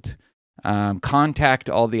world, contact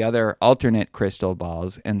all the other alternate crystal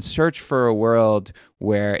balls, and search for a world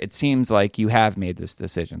where it seems like you have made this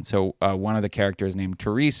decision. So one of the characters named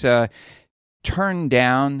Teresa turned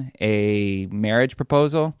down a marriage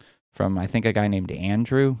proposal from, I think, a guy named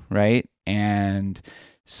Andrew, right? And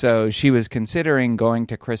so she was considering going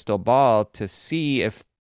to Crystal Ball to see if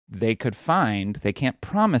they could find, they can't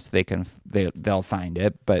promise they'll find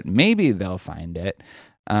it, but maybe they'll find it,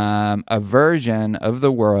 a version of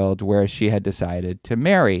the world where she had decided to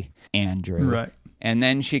marry Andrew. Right. And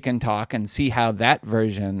then she can talk and see how that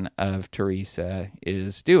version of Teresa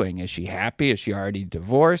is doing. Is she happy? Is she already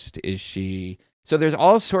divorced? So there's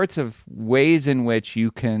all sorts of ways in which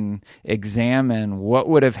you can examine what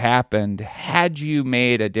would have happened had you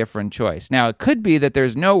made a different choice. Now, it could be that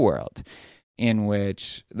there's no world in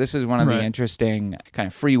which, this is one of the interesting kind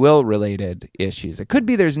of free will related issues. It could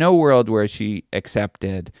be there's no world where she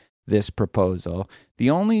accepted this proposal. The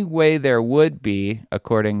only way there would be,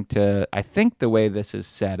 according to, I think, the way this is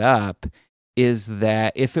set up, is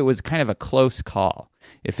that if it was kind of a close call,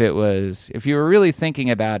 if you were really thinking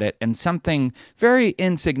about it and something very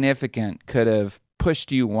insignificant could have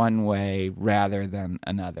pushed you one way rather than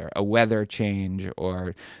another, a weather change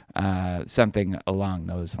or something along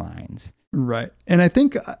those lines. Right. And I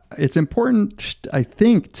think it's important,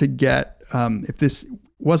 to get, if this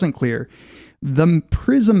wasn't clear, the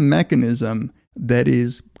prism mechanism that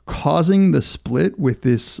is causing the split with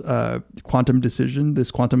this quantum decision,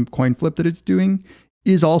 this quantum coin flip that it's doing,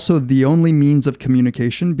 is also the only means of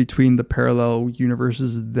communication between the parallel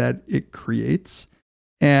universes that it creates.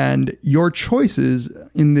 And your choices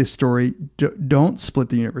in this story don't split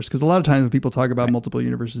the universe. Because a lot of times when people talk about multiple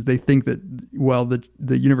universes, they think that, well,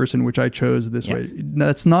 the universe in which I chose this way,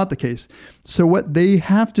 that's not the case. So what they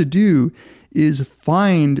have to do is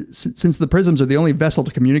find, since the prisms are the only vessel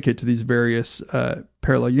to communicate to these various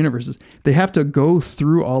parallel universes, they have to go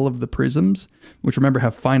through all of the prisms, which remember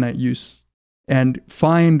have finite use, and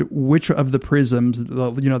find which of the prisms,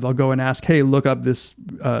 they'll go and ask, hey, look up this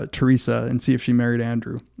Teresa and see if she married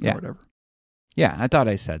Andrew or whatever. Yeah, I thought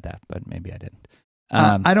I said that, but maybe I didn't.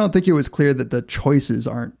 I don't think it was clear that the choices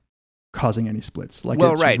aren't causing any splits.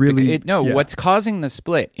 What's causing the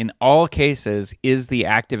split in all cases is the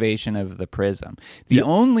activation of the prism. The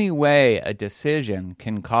only way a decision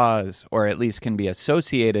can cause, or at least can be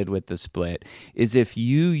associated with the split, is if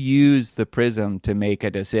you use the prism to make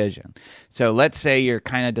a decision. So let's say you're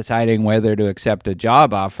kind of deciding whether to accept a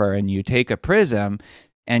job offer, and you take a prism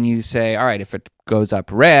and you say, all right, if it goes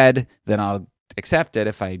up red, then I'll accept it.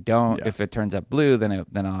 If I don't, if it turns up blue, then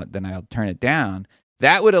I'll turn it down.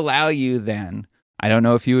 That would allow you then, I don't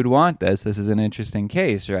know if you would want this is an interesting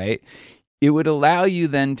case, right? It would allow you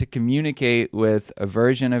then to communicate with a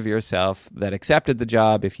version of yourself that accepted the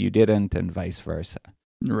job if you didn't, and vice versa.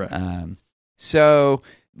 Right. So,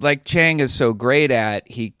 like Chang is so great at,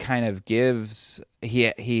 he kind of gives,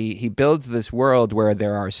 he builds this world where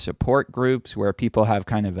there are support groups, where people have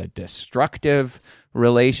kind of a destructive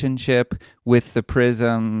relationship with the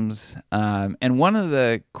prisms. And one of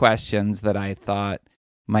the questions that I thought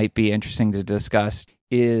might be interesting to discuss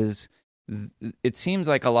is, it seems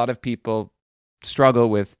like a lot of people struggle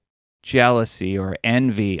with jealousy or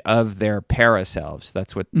envy of their paraselves.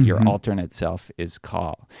 That's what your alternate self is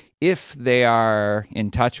called. If they are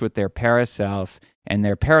in touch with their paraself and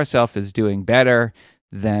their paraself is doing better,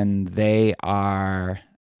 then they are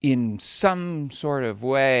in some sort of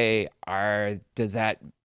way, does that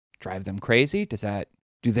drive them crazy?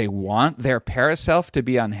 Do they want their paraself to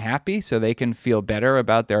be unhappy so they can feel better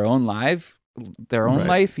about their own life,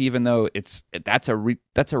 even though that's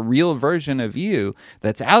a real version of you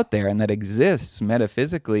that's out there and that exists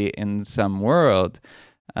metaphysically in some world.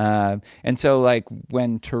 And so, like,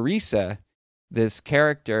 when Teresa, this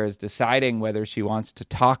character, is deciding whether she wants to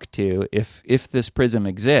talk to, if this prism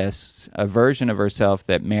exists, a version of herself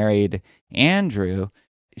that married Andrew,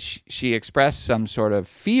 she expressed some sort of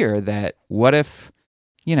fear that what if,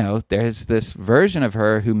 there's this version of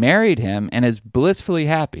her who married him and is blissfully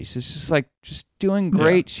happy. She's just doing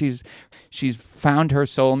great. Yeah. She's found her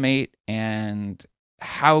soulmate, and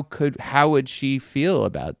how would she feel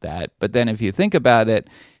about that? But then if you think about it,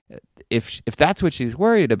 if that's what she's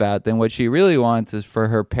worried about, then what she really wants is for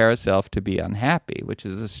her paraself to be unhappy, which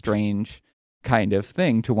is a strange kind of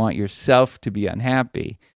thing, to want yourself to be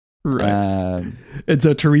unhappy. Right. And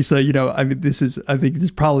so Teresa, I think this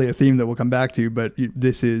is probably a theme that we'll come back to, but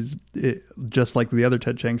this is just like the other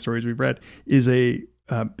Ted Chiang stories we've read, is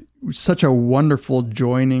such a wonderful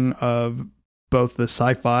joining of both the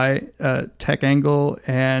sci-fi tech angle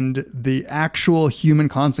and the actual human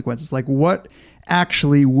consequences. Like, what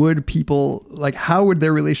actually would people, like, how would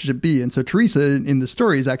their relationship be? And so Teresa in the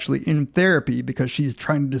story is actually in therapy because she's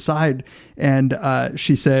trying to decide, and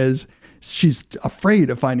she says she's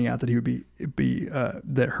afraid of finding out that he would be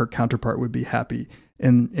that her counterpart would be happy,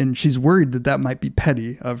 and she's worried that might be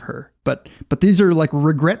petty of her. But these are like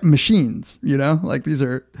regret machines, like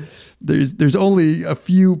there's only a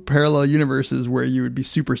few parallel universes where you would be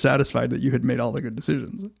super satisfied that you had made all the good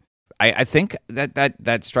decisions. I think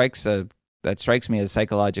that strikes me as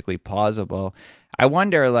psychologically plausible. I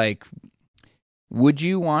wonder, like, would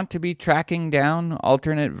you want to be tracking down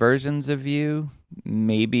alternate versions of you?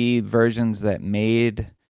 Maybe versions that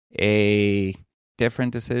made a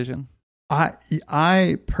different decision?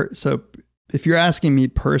 So if you're asking me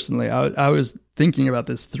personally, I was thinking about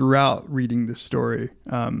this throughout reading this story.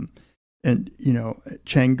 And,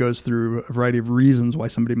 Chiang goes through a variety of reasons why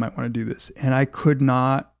somebody might want to do this. And I could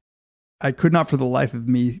not for the life of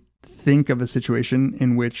me think of a situation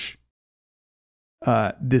in which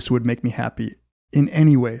this would make me happy in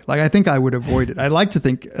any way. Like, I think I would avoid it. I like to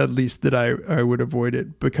think at least that I would avoid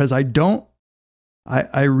it, because I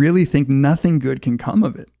really think nothing good can come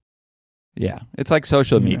of it. Yeah. It's like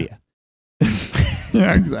social media.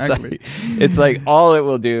 Yeah, exactly. It's like all it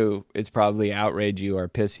will do is probably outrage you or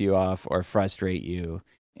piss you off or frustrate you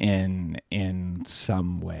in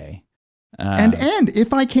some way. And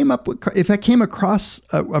if I came across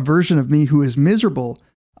a version of me who is miserable,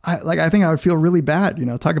 I think I would feel really bad.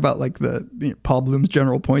 Talk about like Paul Bloom's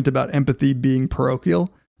general point about empathy being parochial.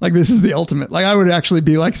 Like, this is the ultimate. Like, I would actually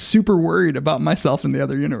be like super worried about myself in the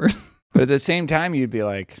other universe. But at the same time, you'd be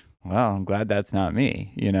like, well, I'm glad that's not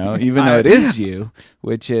me, even though it is you,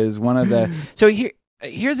 which is one of the. So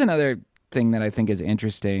here's another thing that I think is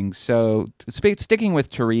interesting. So sticking with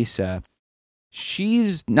Teresa,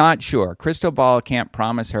 she's not sure. Crystal Ball can't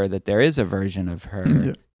promise her that there is a version of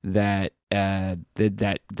her that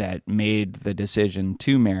made the decision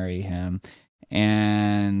to marry him.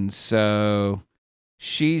 And so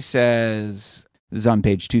she says, this is on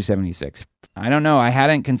page 276, I don't know, I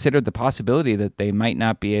hadn't considered the possibility that they might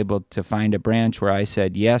not be able to find a branch where I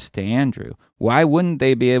said yes to Andrew. Why wouldn't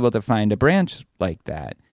they be able to find a branch like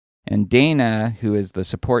that? And Dana, who is the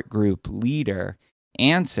support group leader,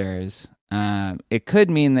 answers, it could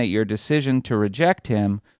mean that your decision to reject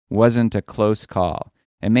him wasn't a close call.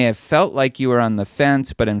 It may have felt like you were on the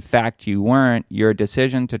fence, but in fact you weren't. Your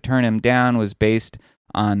decision to turn him down was based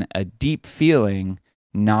on a deep feeling,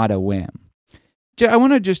 not a whim. I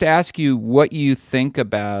want to just ask you what you think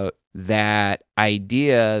about that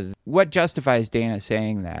idea. What justifies Dana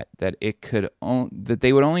saying that that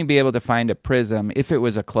they would only be able to find a prism if it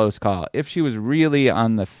was a close call, if she was really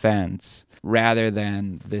on the fence, rather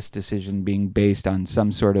than this decision being based on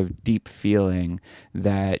some sort of deep feeling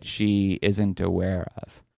that she isn't aware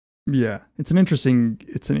of? Yeah, it's interesting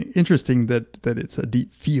that it's a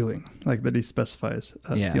deep feeling, like that he specifies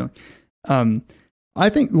feeling. I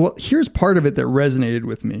think, well, here's part of it that resonated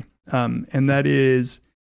with me, and that is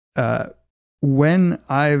when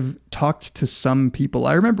I've talked to some people.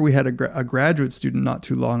 I remember we had a graduate student not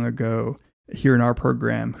too long ago here in our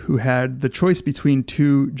program who had the choice between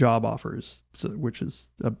two job offers, which is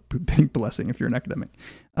a big blessing if you're an academic.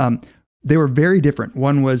 they were very different.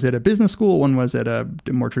 One was at a business school, one was at a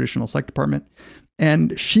more traditional psych department.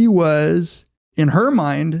 And she was, in her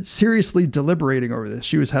mind, seriously deliberating over this.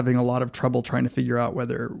 She was having a lot of trouble trying to figure out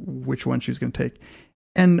which one she was going to take.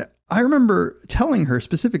 And I remember telling her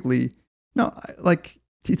specifically, no, like,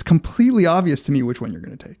 it's completely obvious to me which one you're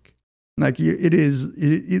going to take. Like,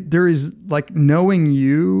 there is, like, knowing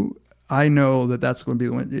you, I know that that's going to be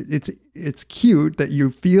the one. It's cute that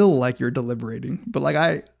you feel like you're deliberating, but like,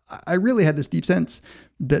 I really had this deep sense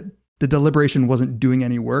that the deliberation wasn't doing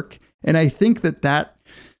any work. And I think that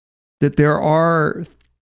there are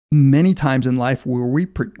many times in life where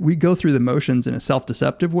we go through the motions in a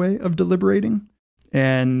self-deceptive way of deliberating.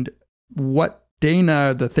 And what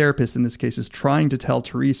Dana, the therapist in this case, is trying to tell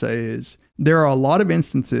Teresa is there are a lot of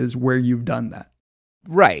instances where you've done that.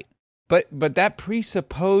 Right. But that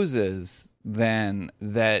presupposes then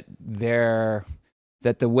that the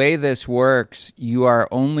way this works, you are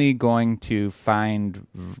only going to find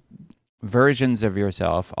versions of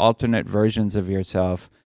yourself, alternate versions of yourself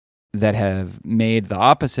that have made the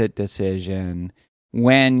opposite decision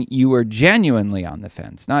when you were genuinely on the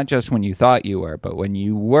fence, not just when you thought you were, but when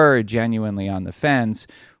you were genuinely on the fence,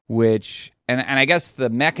 which, and I guess the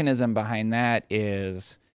mechanism behind that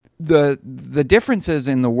is the differences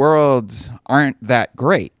in the world aren't that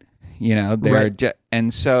great. You know, Right.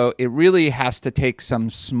 And so it really has to take some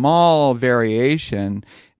small variation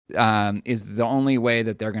is the only way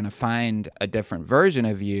that they're going to find a different version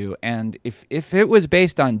of you. And if it was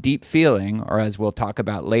based on deep feeling, or as we'll talk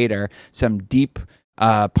about later, some deep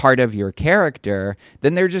part of your character,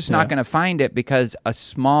 then they're just not going to find it, because a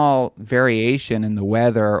small variation in the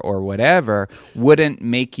weather or whatever wouldn't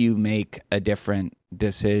make you make a different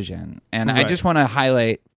decision. And I Right. just want to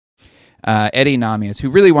highlight Eddie Namias, who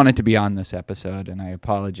really wanted to be on this episode, and I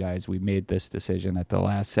apologize, we made this decision at the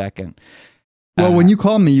last second. Well, when you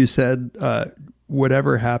called me, you said,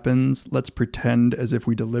 whatever happens, let's pretend as if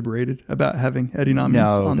we deliberated about having Eddie Namias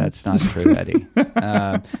No, on. that's not true, Eddie.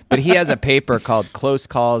 But he has a paper called Close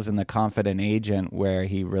Calls and the Confident Agent, where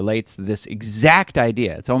he relates this exact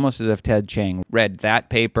idea. It's almost as if Ted Chiang read that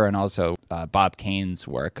paper and also Bob Kane's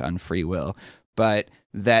work on free will. But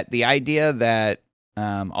that the idea that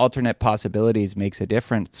alternate possibilities makes a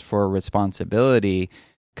difference for responsibility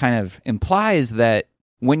kind of implies that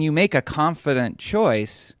when you make a confident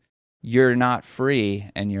choice, you're not free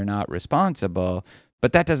and you're not responsible.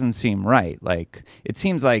 But that doesn't seem right. Like, it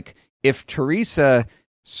seems like if Teresa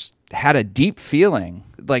had a deep feeling,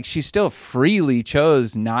 like, she still freely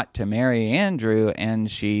chose not to marry Andrew, and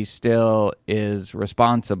she still is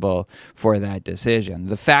responsible for that decision.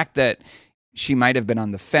 The fact that she might have been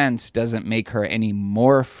on the fence doesn't make her any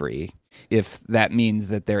more free, if that means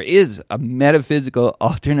that there is a metaphysical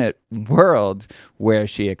alternate world where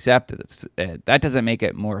she accepted it. That doesn't make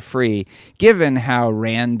it more free, given how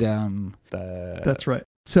random the... That's right.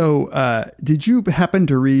 So, did you happen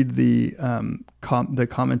to read the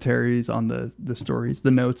commentaries on the stories,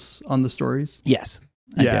 the notes on the stories? Yes.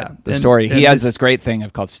 I Yeah. did. The story. and He has this- this great thing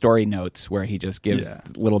called story notes, where he just gives Yeah.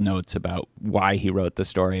 little notes about why he wrote the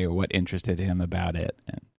story or what interested him about it.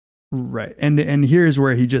 Right. And here's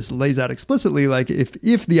where he just lays out explicitly, like,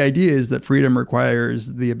 if the idea is that freedom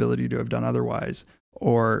requires the ability to have done otherwise,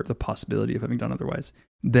 or the possibility of having done otherwise,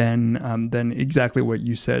 then exactly what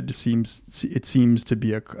you said seems to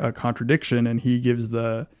be a contradiction. And he gives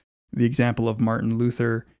the example of Martin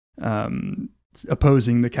Luther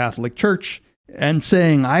opposing the Catholic Church and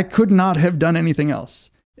saying, I could not have done anything else.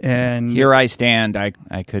 And Here I stand, I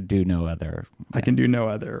could do no other. I can do no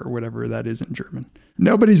other, or whatever that is in German.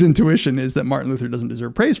 Nobody's intuition is that Martin Luther doesn't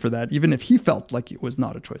deserve praise for that, even if he felt like it was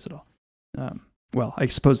not a choice at all. Well, I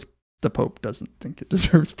suppose the Pope doesn't think it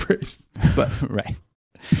deserves praise, but Right.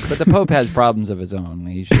 But the Pope has problems of his own.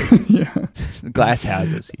 He should, yeah. glass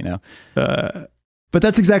houses, you know. But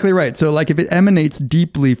that's exactly right. So, like, if it emanates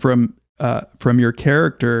deeply from your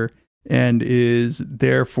character and is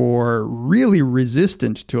therefore really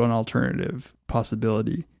resistant to an alternative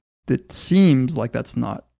possibility, that seems like that's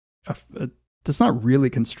not really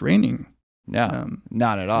constraining. No,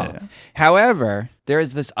 not at all. yeah. However, there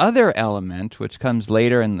is this other element which comes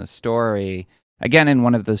later in the story, again in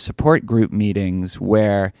one of the support group meetings,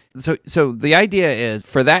 where so the idea is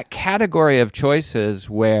for that category of choices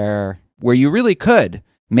where you really could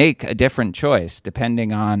make a different choice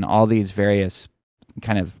depending on all these various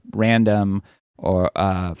kind of random or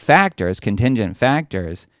contingent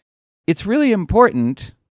factors, it's really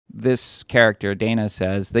important, this character, Dana,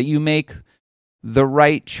 says, that you make the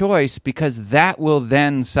right choice, because that will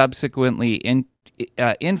then subsequently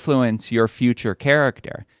influence your future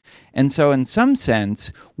character. And so in some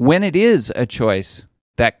sense, when it is a choice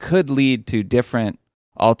that could lead to different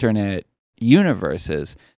alternate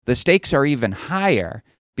universes, the stakes are even higher,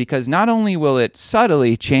 because not only will it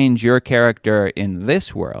subtly change your character in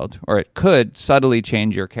this world, or it could subtly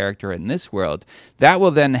change your character in this world, that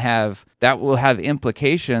will have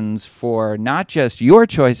implications for not just your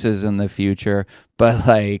choices in the future, but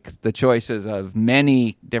like the choices of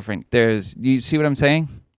many different. You see what I'm saying?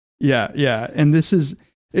 Yeah. And this is,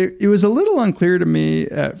 it was a little unclear to me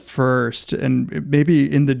at first, and maybe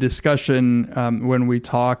in the discussion when we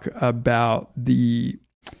talk about the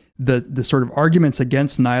sort of arguments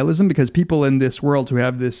against nihilism, because people in this world who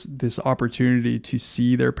have this opportunity to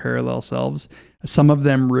see their parallel selves, some of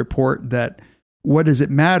them report that, what does it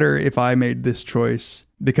matter if I made this choice?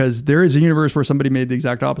 Because there is a universe where somebody made the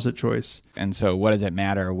exact opposite choice. And so what does it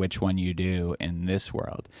matter which one you do in this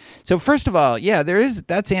world? So first of all, yeah,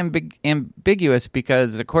 that's ambiguous,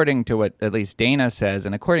 because according to what at least Dana says,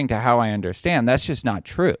 and according to how I understand, that's just not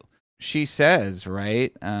true. She says,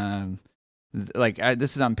 right,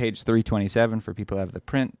 this is on page 327 for people who have the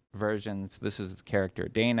print versions. This is the character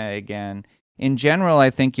Dana again. In general, I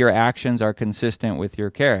think your actions are consistent with your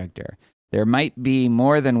character. There might be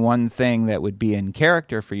more than one thing that would be in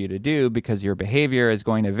character for you to do, because your behavior is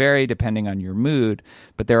going to vary depending on your mood,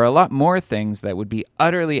 but there are a lot more things that would be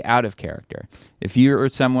utterly out of character. If you're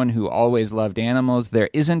someone who always loved animals, there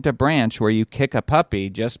isn't a branch where you kick a puppy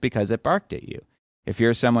just because it barked at you. If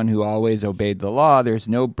you're someone who always obeyed the law, there's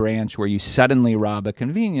no branch where you suddenly rob a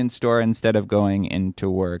convenience store instead of going into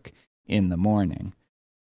work in the morning.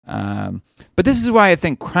 But this is why I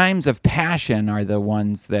think crimes of passion are the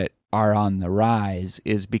ones that are on the rise,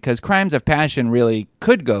 is because crimes of passion really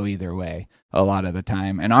could go either way a lot of the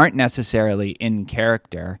time and aren't necessarily in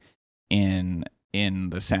character in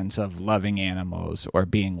the sense of loving animals or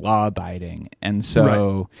being law-abiding. And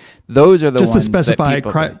so those are the just ones to specify, that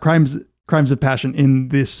people crimes of passion in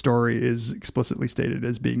this story is explicitly stated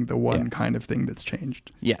as being the one kind of thing that's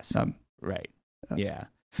changed. Yes. Right. Yeah.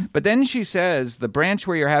 But then she says the branch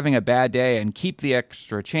where you're having a bad day and keep the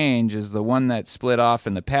extra change is the one that split off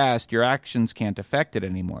in the past. Your actions can't affect it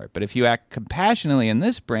anymore. But if you act compassionately in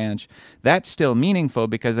this branch, that's still meaningful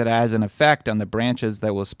because it has an effect on the branches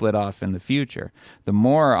that will split off in the future. The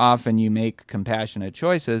more often you make compassionate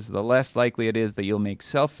choices, the less likely it is that you'll make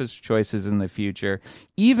selfish choices in the future,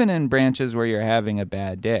 even in branches where you're having a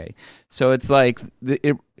bad day. So it's like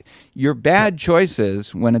your bad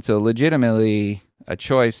choices, when it's legitimately a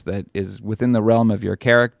choice that is within the realm of your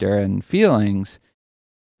character and feelings,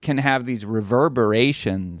 can have these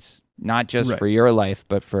reverberations, not just for your life,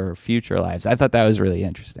 but for future lives. I thought that was really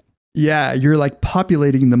interesting. Yeah, you're like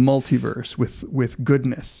populating the multiverse with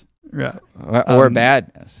goodness. Yeah. Or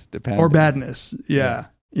badness, depending. Or badness, yeah.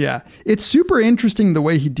 It's super interesting the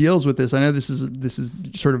way he deals with this. I know this is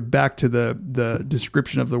sort of back to the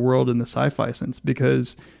description of the world in the sci-fi sense,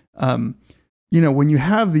 because when you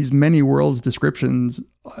have these many worlds descriptions,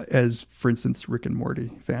 as for instance Rick and Morty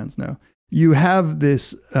fans know, you have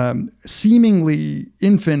this seemingly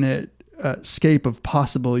infinite scape of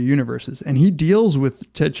possible universes, and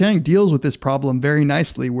Ted Chiang deals with this problem very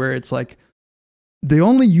nicely, where it's like the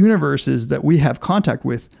only universes that we have contact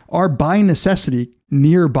with are by necessity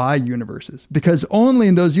nearby universes, because only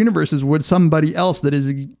in those universes would somebody else that is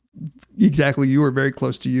exactly you or very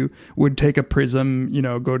close to you would take a prism,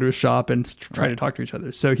 go to a shop and try to talk to each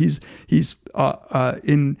other. So he's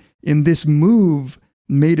in this move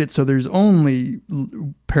made it so there's only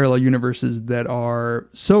parallel universes that are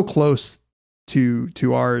so close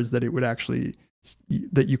to ours that it would actually,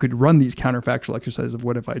 that you could run these counterfactual exercises of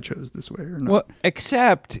what if I chose this way or not. Well,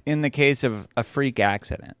 except in the case of a freak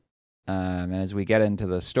accident. And as we get into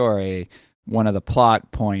the story, one of the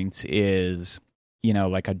plot points is,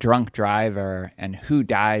 like a drunk driver and who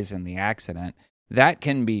dies in the accident. That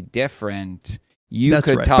can be different. You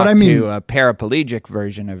could talk to a paraplegic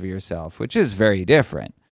version of yourself, which is very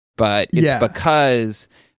different. But it's because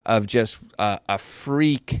of just a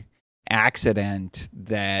freak accident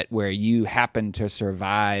where you happen to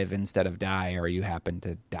survive instead of die, or you happen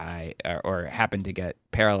to die or happen to get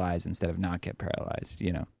paralyzed instead of not get paralyzed,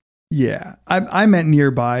 Yeah, I meant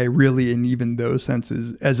nearby, really, in even those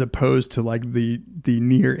senses, as opposed to like the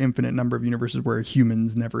near infinite number of universes where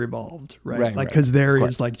humans never evolved, right? Because there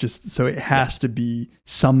is like so it has to be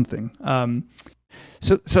something.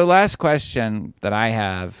 So last question that I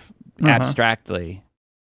have abstractly.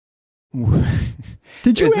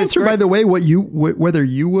 Did you answer, by the way, whether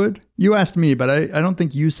you would? You asked me, but I don't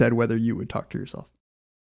think you said whether you would talk to yourself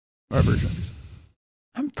or a version of yourself.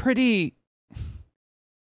 I'm pretty.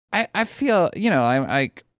 I feel,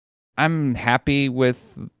 I'm happy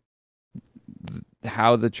with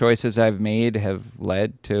how the choices I've made have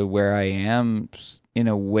led to where I am in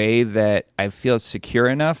a way that I feel secure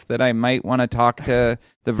enough that I might want to talk to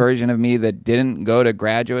the version of me that didn't go to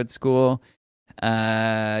graduate school.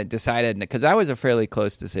 Decided, because that was a fairly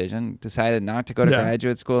close decision, decided not to go to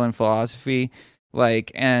graduate school in philosophy.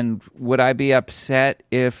 And would I be upset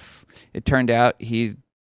if it turned out he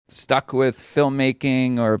stuck with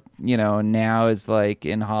filmmaking or, now is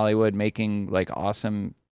in Hollywood making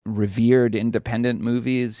awesome, revered independent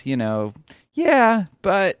movies, Yeah,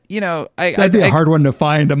 but, that'd be a hard one to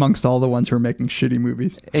find amongst all the ones who are making shitty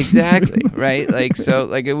movies. Exactly, right?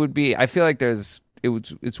 It would be, I feel like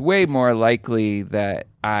it's way more likely that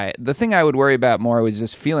the thing I would worry about more was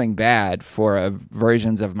just feeling bad for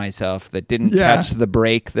versions of myself that didn't catch the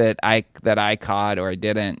break that I caught or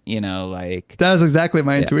didn't, That was exactly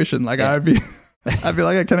my intuition. I'd be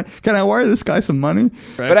like, can I wire this guy some money?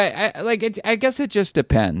 Right? But I guess it just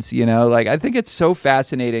depends, I think it's so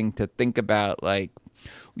fascinating to think about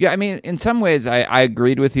in some ways I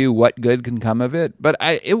agreed with you what good can come of it, but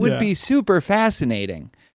it would be super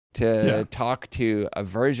fascinating to talk to a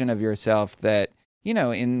version of yourself that,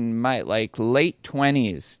 in my late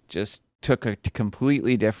 20s just took a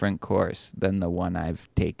completely different course than the one I've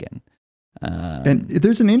taken. And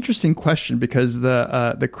there's an interesting question because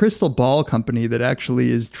the Crystal Ball company that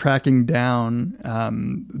actually is tracking down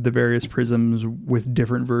the various prisms with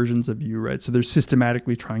different versions of you, right? So they're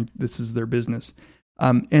systematically this is their business.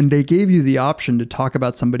 And they gave you the option to talk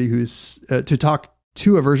about somebody to talk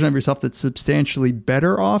to a version of yourself that's substantially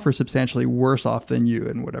better off or substantially worse off than you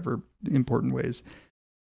in whatever important ways,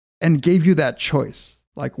 and gave you that choice.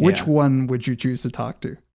 Which one would you choose to talk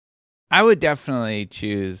to? I would definitely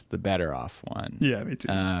choose the better off one. Yeah, me too.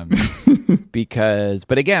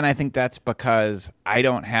 But again, I think that's because I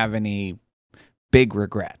don't have any big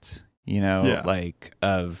regrets,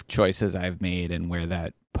 of choices I've made and where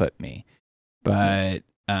that put me. But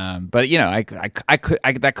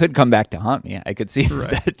that could come back to haunt me. I could see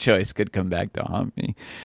that choice could come back to haunt me.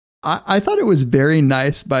 I thought it was very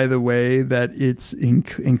nice, by the way, that it's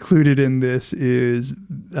included in this is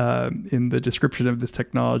in the description of this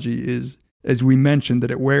technology is, as we mentioned,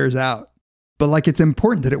 that it wears out. But it's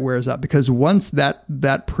important that it wears out because once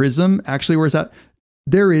that prism actually wears out,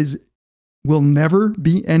 will never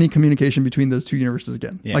be any communication between those two universes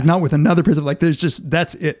again. Yeah. Not with another prism.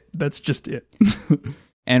 That's it. That's just it.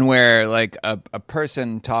 And where a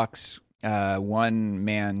person talks, one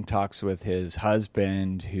man talks with his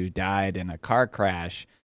husband who died in a car crash,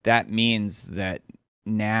 that means that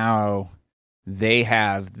now they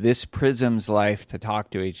have this prism's life to talk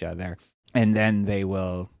to each other, and then they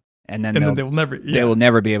will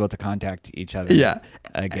never be able to contact each other.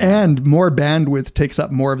 Again. And more bandwidth takes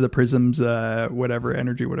up more of the prism's energy,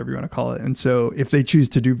 whatever you want to call it. And so if they choose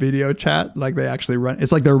to do video chat, they actually run,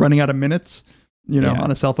 it's like they're running out of minutes.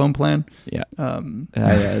 On a cell phone plan. Yeah.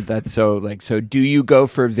 That's so so do you go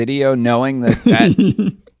for video knowing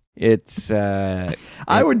that it's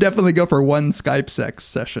I would definitely go for one Skype sex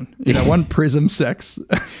session. One prism sex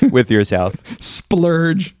with yourself.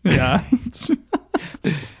 Splurge. Yeah.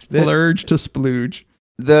 Splurge to splooge.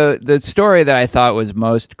 The story that I thought was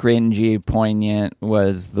most cringy, poignant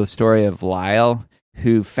was the story of Lyle,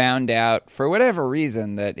 who found out for whatever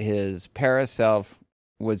reason that his paraself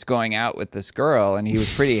was going out with this girl and he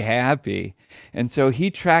was pretty happy. And so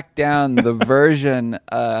he tracked down the version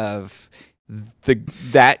of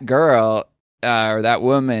that girl or that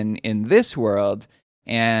woman in this world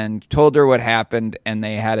and told her what happened, and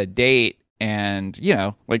they had a date. And,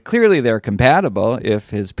 clearly they're compatible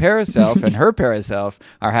if his paraself and her paraself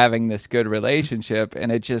are having this good relationship,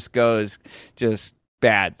 and it just goes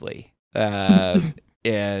badly.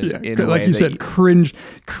 Like you said,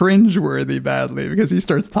 cringe-worthy badly, because he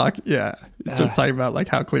starts talking. Yeah, he starts talking about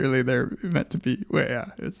how clearly they're meant to be. Well, yeah.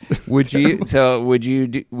 Would you? So would you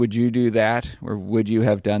do that, or would you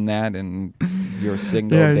have done that in your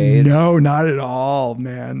single days? No, not at all,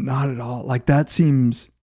 man. Not at all. That seems.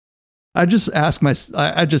 I just ask my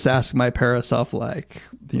para self,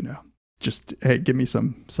 just hey, give me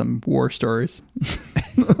some war stories.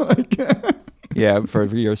 Yeah, for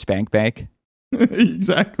your spank bank.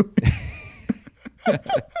 Exactly.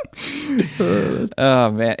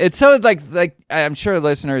 Oh man, it's so I'm sure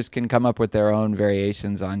listeners can come up with their own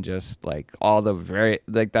variations on just all the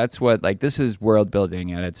that's what this is world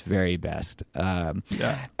building at its very best. One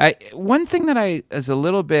thing that I is a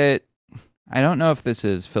little bit, I don't know if this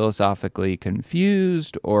is philosophically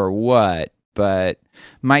confused or what, but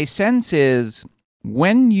my sense is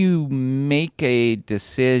when you make a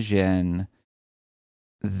decision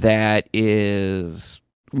that is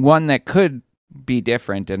one that could be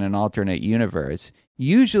different in an alternate universe,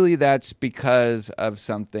 usually that's because of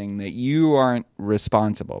something that you aren't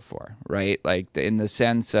responsible for, right? Like in the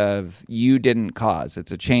sense of you didn't cause.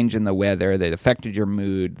 It's a change in the weather that affected your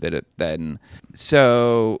mood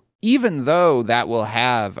So even though that will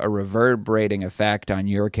have a reverberating effect on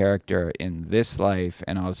your character in this life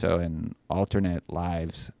and also in alternate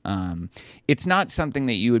lives, it's not something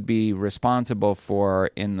that you would be responsible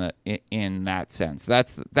for in that sense.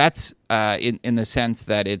 That's in the sense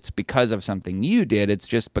that it's because of something you did. It's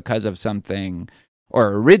just because of something, or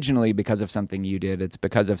originally because of something you did. It's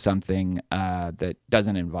because of something that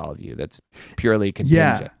doesn't involve you. That's purely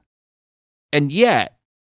contingent. Yeah. And yet,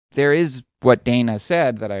 there is what Dana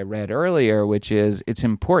said that I read earlier, which is it's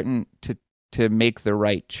important to make the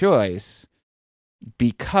right choice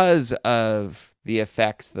because of the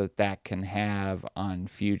effects that can have on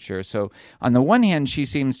future. So on the one hand, she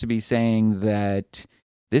seems to be saying that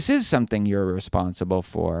this is something you're responsible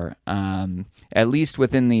for, at least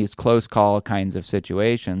within these close call kinds of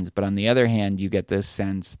situations. But on the other hand, you get this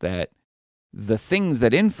sense that the things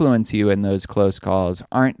that influence you in those close calls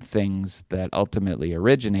aren't things that ultimately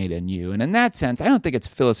originate in you. And in that sense, I don't think it's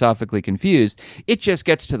philosophically confused. It just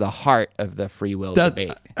gets to the heart of the free will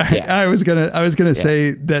debate. I was gonna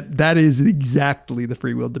say that is exactly the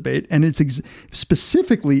free will debate, and it's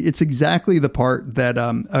specifically exactly the part that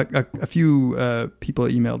a few people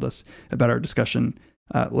emailed us about our discussion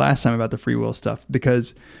last time about the free will stuff,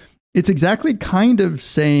 because it's exactly kind of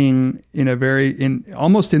saying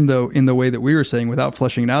almost in the way that we were saying, without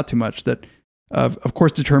fleshing it out too much, that of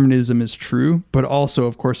course determinism is true, but also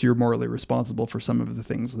of course you're morally responsible for some of the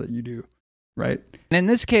things that you do, right? And in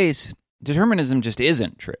this case, determinism just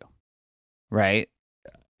isn't true, right?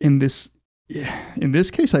 In this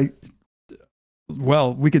case,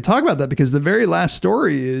 we could talk about that, because the very last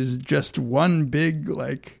story is just one big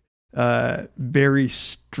very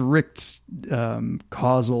strict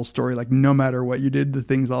causal story, like no matter what you did, the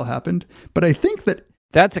things all happened. But I think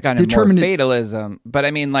that's a kind of more fatalism. But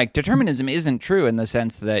I mean, like, determinism isn't true in the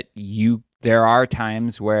sense that there are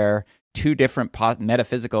times where two different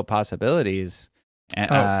metaphysical possibilities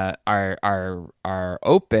are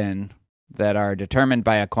open that are determined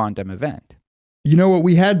by a quantum event. You know what?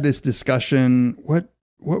 We had this discussion.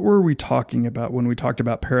 What were we talking about when we talked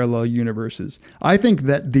about parallel universes? I think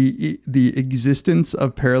that the existence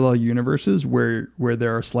of parallel universes where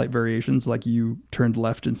there are slight variations, like you turned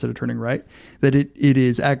left instead of turning right, that it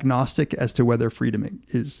is agnostic as to whether freedom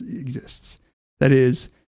exists. That is,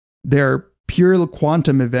 there are pure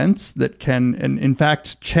quantum events that can, and in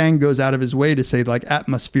fact, Chang goes out of his way to say, like,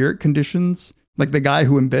 atmospheric conditions. Like, the guy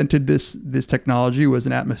who invented this technology was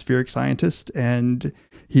an atmospheric scientist, and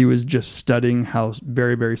he was just studying how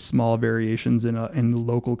very, very small variations in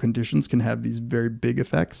local conditions can have these very big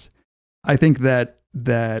effects. I think that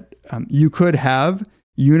you could have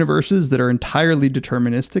universes that are entirely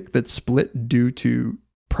deterministic, that split due to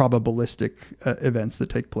probabilistic events that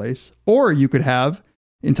take place, or you could have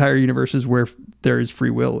entire universes where there is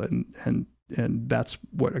free will, and that's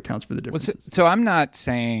what accounts for the differences. So I'm not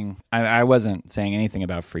saying, I wasn't saying anything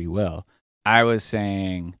about free will. I was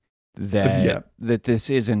saying that this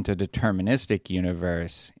isn't a deterministic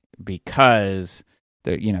universe, because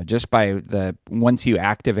just by once you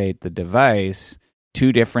activate the device,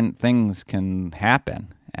 two different things can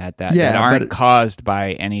happen at that that aren't caused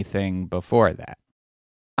by anything before that.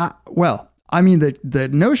 I mean, the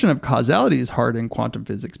notion of causality is hard in quantum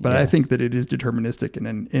physics, but I think that it is deterministic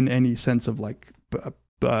in any sense of like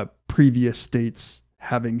previous states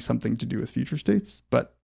having something to do with future states,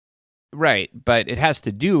 but. Right, but it has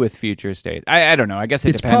to do with future states. I don't know. I guess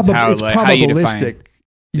it depends how you define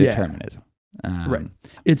determinism. Right.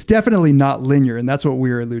 It's definitely not linear, and that's what we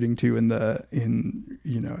were alluding to in the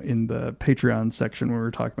Patreon section when we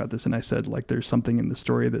were talking about this. And I said, like, there's something in the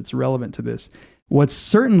story that's relevant to this. What's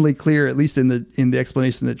certainly clear, at least in the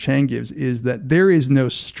explanation that Chang gives, is that there is no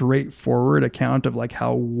straightforward account of like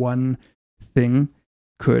how one thing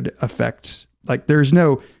could affect. Like, there's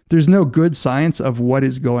no good science of what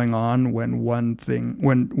is going on when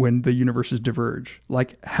the universes diverge.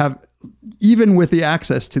 Like, even with the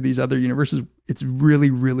access to these other universes, it's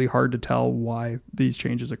really, really hard to tell why these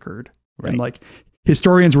changes occurred. Right. And like,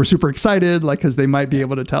 historians were super excited, like, because they might be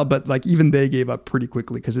able to tell, but like even they gave up pretty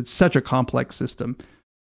quickly because it's such a complex system.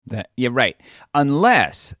 Right.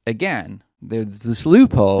 Unless, again, there's this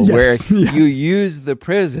loophole where you use the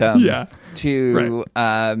prism to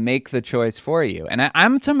make the choice for you. And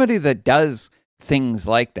I'm somebody that does things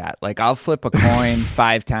like that. Like, I'll flip a coin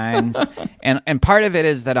 5 times, and part of it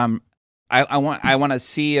is that I want to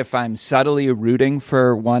see if I'm subtly rooting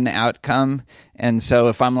for one outcome, and so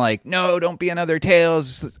if I'm like, no, don't be another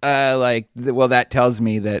Tails, well, that tells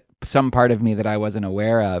me that some part of me that I wasn't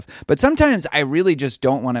aware of. But sometimes I really just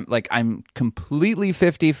don't want to, like, I'm completely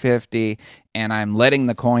 50-50, and I'm letting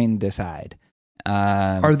the coin decide.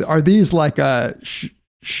 Are these like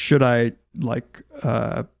should I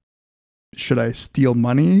steal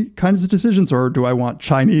money kinds of decisions, or do I want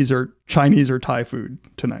Chinese or Thai food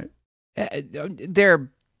tonight? They're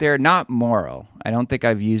not moral. I don't think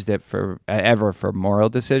I've used it ever for moral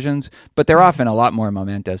decisions, but they're often a lot more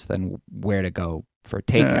momentous than where to go for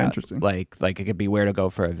takeout. Yeah, interesting. Like it could be where to go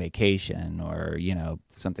for a vacation or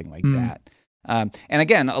something like that. And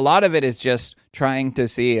again, a lot of it is just trying to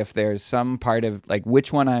see if there's some part of like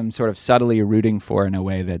which one I'm sort of subtly rooting for in a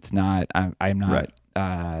way that's not I'm not right.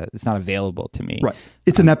 It's not available to me. Right.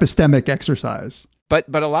 It's an epistemic exercise.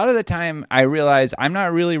 But a lot of the time I realize I'm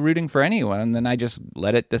not really rooting for anyone, and then I just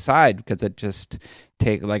let it decide because it just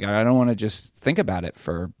I don't want to just think about it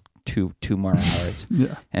for two more hours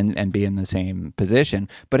and be in the same position.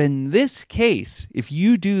 But in this case, if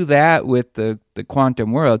you do that with the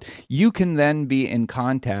quantum world, you can then be in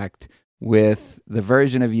contact with the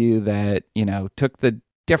version of you that, took the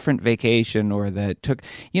different vacation or that took,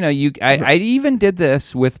 I even did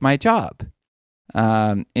this with my job.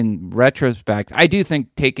 In retrospect, I do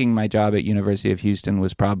think taking my job at University of Houston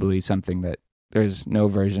was probably something that there's no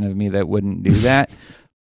version of me that wouldn't do that.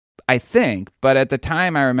 I think, but at the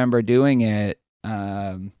time I remember doing it.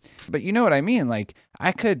 But you know what I mean? Like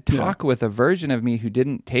I could talk with a version of me who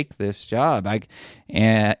didn't take this job.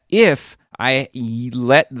 If I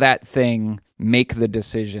let that thing make the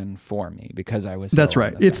decision for me because I was. That's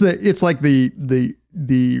right. It's like the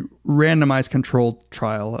randomized controlled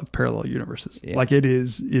trial of parallel universes. Yeah. Like it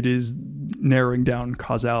is narrowing down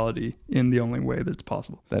causality in the only way that's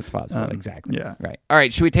possible. That's possible. Exactly. Yeah. Right. All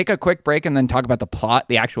right. Should we take a quick break and then talk about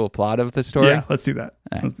the actual plot of the story? Yeah. Let's do that.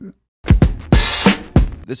 Right. Let's do that.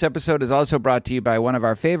 This episode is also brought to you by one of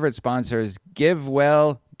our favorite sponsors,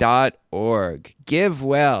 GiveWell.org.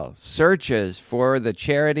 GiveWell searches for the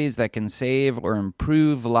charities that can save or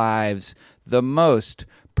improve lives the most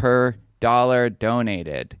per dollar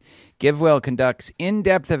donated. GiveWell conducts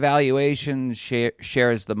in-depth evaluations,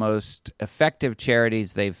 shares the most effective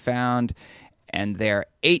charities they've found, and their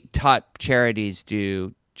 8 top charities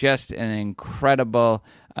do just an incredible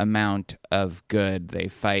amount of good. They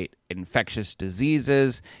fight infectious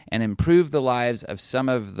diseases and improve the lives of some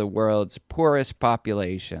of the world's poorest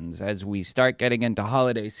populations. As we start getting into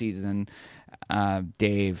holiday season,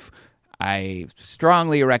 Dave, I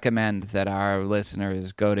strongly recommend that our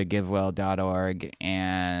listeners go to GiveWell.org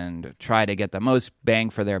and try to get the most bang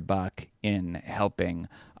for their buck in helping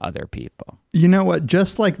other people. You know what?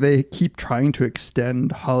 Just like they keep trying to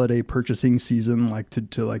extend holiday purchasing season, like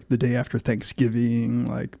to like the day after Thanksgiving,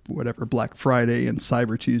 like whatever, Black Friday and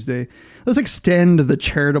Cyber Tuesday. Let's extend the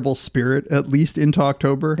charitable spirit at least into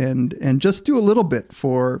October and just do a little bit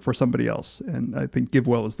for somebody else. And I think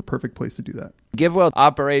GiveWell is the perfect place to do that. GiveWell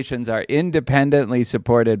operations are independently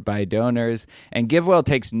supported by donors, and GiveWell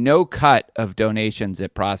takes no cut of donations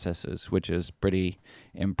it processes, which is pretty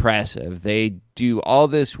impressive. They do all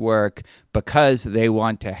this work because they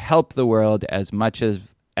want to help the world as much as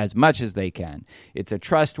they can. It's a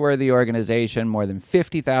trustworthy organization. More than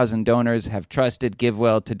 50,000 donors have trusted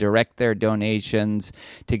GiveWell to direct their donations.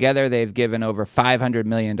 Together, they've given over $500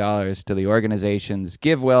 million to the organizations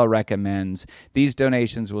GiveWell recommends. These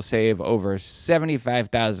donations will save over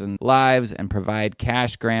 75,000 lives and provide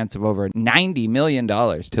cash grants of over $90 million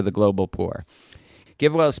to the global poor.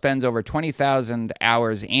 GiveWell spends over 20,000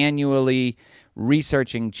 hours annually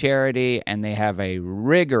researching charity, and they have a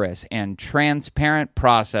rigorous and transparent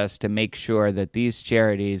process to make sure that these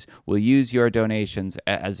charities will use your donations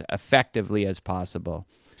as effectively as possible.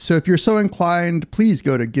 So if you're so inclined, please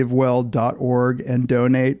go to givewell.org and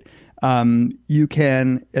donate. You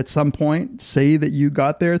can at some point say that you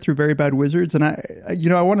got there through Very Bad Wizards. And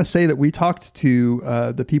I want to say that we talked to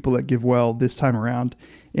the people at GiveWell this time around,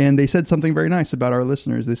 and they said something very nice about our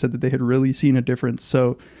listeners. They said that they had really seen a difference.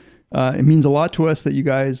 So it means a lot to us that you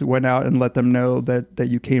guys went out and let them know that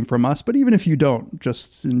you came from us. But even if you don't,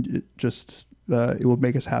 it will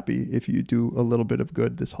make us happy if you do a little bit of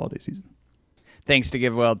good this holiday season. Thanks to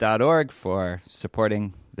GiveWell.org for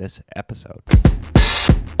supporting this episode.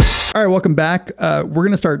 All right, welcome back. We're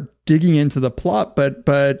going to start digging into the plot, but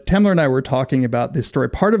Tamler and I were talking about this story.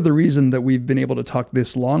 Part of the reason that we've been able to talk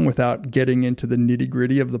this long without getting into the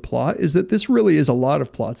nitty-gritty of the plot is that this really is a lot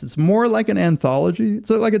of plots. It's more like an anthology. It's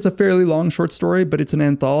a fairly long short story, but it's an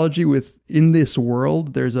anthology in this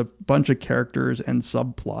world. There's a bunch of characters and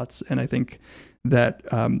subplots, and I think that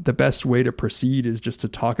the best way to proceed is just to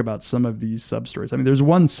talk about some of these sub-stories. I mean, there's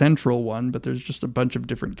one central one, but there's just a bunch of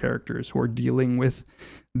different characters who are dealing with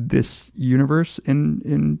this universe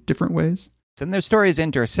in different ways. And their stories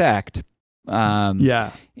intersect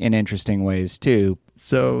in interesting ways too.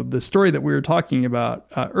 So the story that we were talking about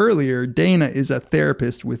earlier, Dana is a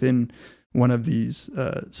therapist within one of these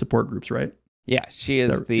support groups, right? Yeah, she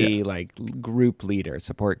is group leader,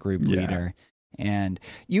 support group leader. And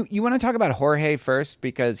you want to talk about Jorge first,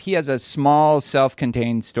 because he has a small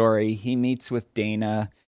self-contained story. He meets with Dana,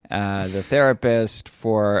 the therapist,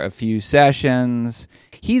 for a few sessions.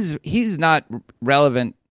 He's not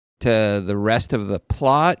relevant to the rest of the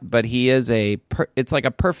plot, but he is it's like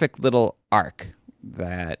a perfect little arc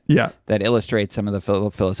that illustrates some of the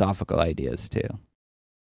philosophical ideas too.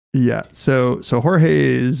 Yeah. So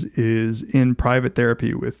Jorge is in private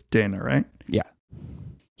therapy with Dana, right? Yeah.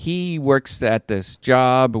 He works at this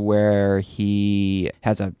job where he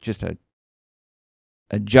has just a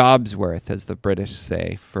job's worth, as the British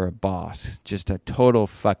say, for a boss. Just a total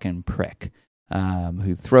fucking prick.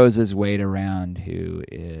 Who throws his weight around, who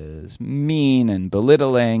is mean and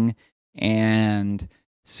belittling. And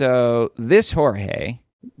so this Jorge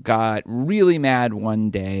got really mad one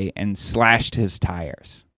day and slashed his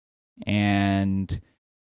tires and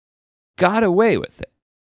got away with it.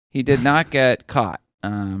 He did not get caught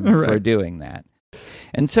for doing that.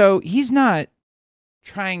 And so he's not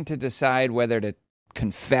trying to decide whether to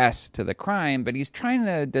confess to the crime, but he's trying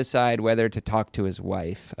to decide whether to talk to his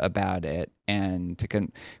wife about it and to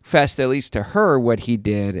confess at least to her what he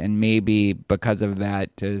did, and maybe because of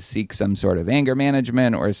that to seek some sort of anger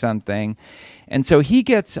management or something. And so he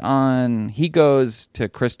goes to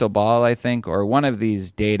Crystal Ball, I think, or one of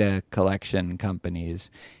these data collection companies,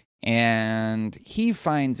 and he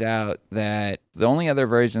finds out that the only other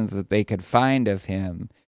versions that they could find of him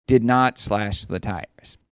did not slash the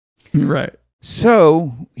tires. Right.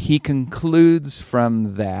 So he concludes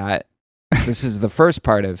from that, this is the first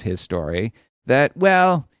part of his story, that,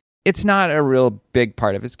 well, it's not a real big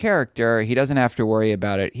part of his character. He doesn't have to worry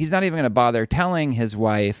about it. He's not even going to bother telling his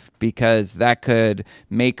wife, because that could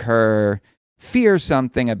make her fear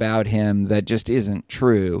something about him that just isn't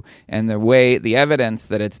true. And the evidence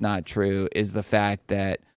that it's not true is the fact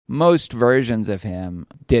that most versions of him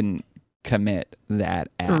didn't commit that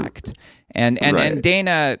act. And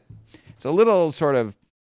Dana... It's a little sort of,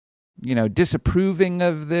 disapproving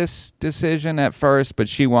of this decision at first, but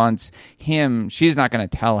she wants him. She's not going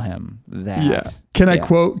to tell him that. Yeah. Can I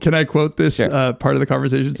quote this part of the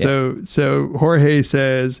conversation? Yeah. So Jorge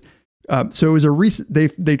says, so it was a recent.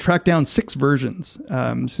 They tracked down 6 versions.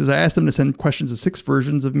 Says I asked them to send questions of 6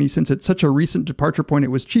 versions of me. Since it's such a recent departure point, it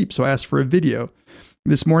was cheap, so I asked for a video.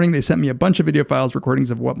 This morning they sent me a bunch of video files,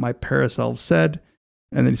 recordings of what my paraselves said.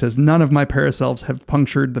 And then he says, none of my paraselves have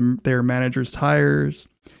punctured their manager's tires.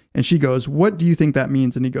 And she goes, what do you think that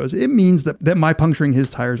means? And he goes, it means that my puncturing his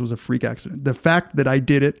tires was a freak accident. The fact that I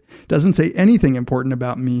did it doesn't say anything important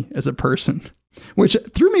about me as a person, which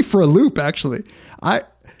threw me for a loop, actually. I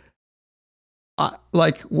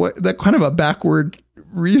like what that kind of a backward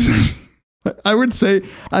reason. I would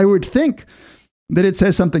think that it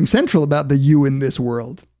says something central about the you in this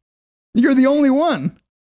world. You're the only one.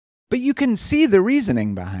 But you can see the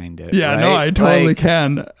reaning behind it. Yeah, right? No, I totally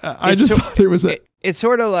can. I just thought it was it's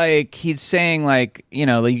sort of like he's saying, like, you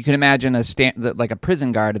can imagine like a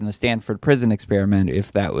prison guard in the Stanford prison experiment,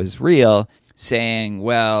 if that was real, saying,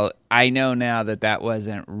 well, I know now that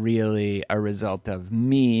wasn't really a result of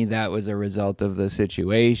me, that was a result of the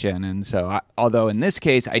situation. And so, although in this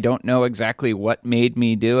case, I don't know exactly what made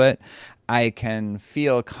me do it, I can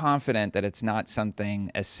feel confident that it's not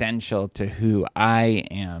something essential to who I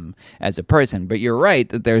am as a person. But you're right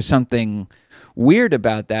that there's something weird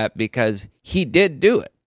about that, because he did do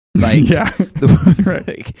it. Like,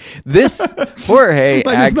 right. This Jorge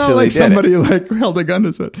like, actually it's not like did somebody it. like held a gun to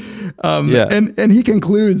his head. And he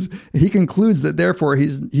concludes that therefore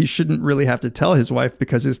he shouldn't really have to tell his wife,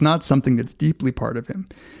 because it's not something that's deeply part of him.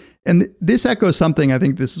 And this echoes something. I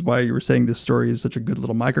think this is why you were saying this story is such a good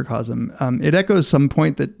little microcosm. It echoes some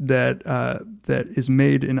point that is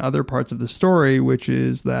made in other parts of the story, which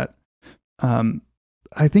is that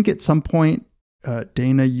I think at some point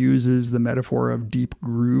Dana uses the metaphor of deep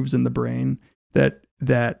grooves in the brain. That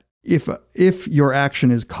if your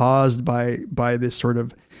action is caused by this sort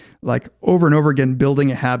of like over and over again,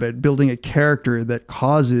 building a habit, building a character that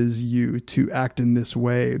causes you to act in this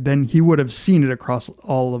way, then he would have seen it across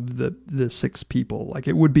all of the 6 people. Like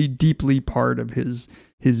it would be deeply part of his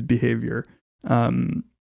behavior.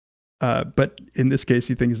 But in this case,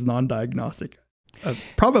 he thinks it's non-diagnostic.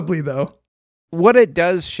 Probably though. What it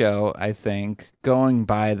does show, I think, going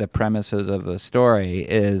by the premises of the story,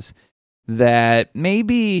 is that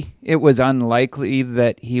maybe it was unlikely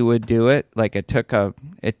that he would do it. Like it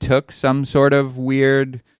took some sort of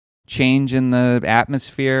weird change in the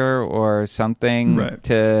atmosphere or something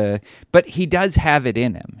but he does have it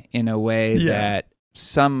in him in a way that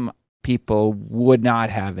some people would not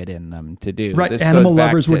have it in them to do. Right. This Animal goes back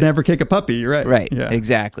lovers to- would never kick a puppy. Right. Right, Yeah.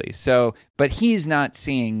 exactly. So, but he's not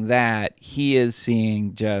seeing that. He is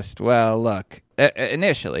seeing just, well, look,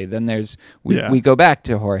 initially, then we go back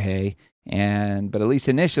to Jorge, but at least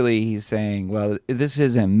initially he's saying, well, this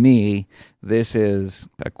isn't me. This is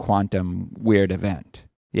a quantum weird event.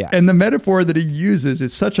 Yeah. And the metaphor that he uses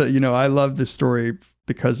is such a, I love this story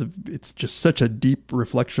because it's just such a deep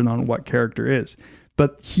reflection on what character is.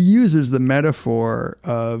 But he uses the metaphor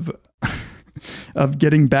of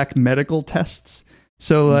getting back medical tests.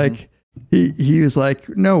 So like he was like,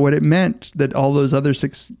 no, what it meant that all those other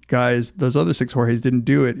 6 guys, those other 6 Jorges didn't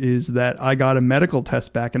do it is that I got a medical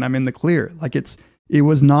test back and I'm in the clear. Like it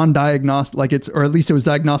was non-diagnostic, or at least it was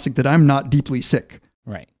diagnostic that I'm not deeply sick.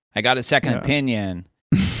 Right. I got a second opinion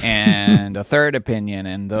and a third opinion,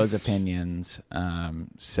 and those opinions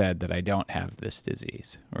said that I don't have this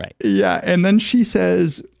disease. Right. Yeah. And then she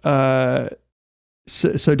says,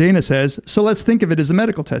 so Dana says, so let's think of it as a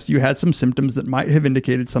medical test. You had some symptoms that might have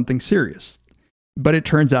indicated something serious, but it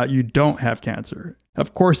turns out you don't have cancer.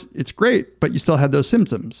 Of course, it's great, but you still had those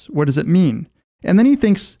symptoms. What does it mean? And then he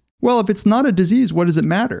thinks, well, if it's not a disease, what does it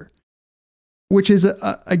matter? Which is,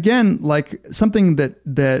 again, like something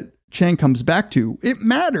that Chang comes back to. It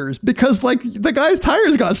matters because like the guy's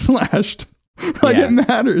tires got slashed. It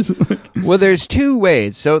matters. Well, there's 2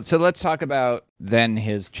 ways. So let's talk about then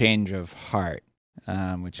his change of heart,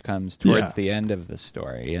 which comes towards the end of the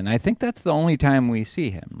story. And I think that's the only time we see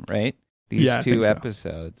him, right? These 2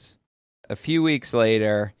 episodes. A few weeks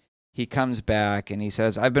later, he comes back and he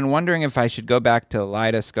says, I've been wondering if I should go back to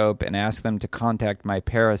Kaleidoscope and ask them to contact my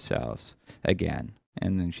Paracells again.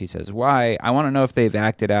 And then she says, why? I want to know if they've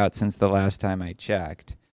acted out since the last time I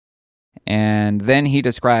checked. And then he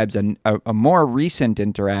describes a more recent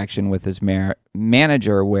interaction with his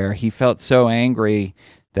manager where he felt so angry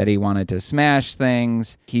that he wanted to smash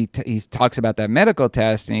things. He talks about that medical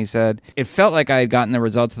test, and he said, it felt like I had gotten the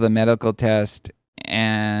results of the medical test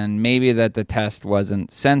and maybe that the test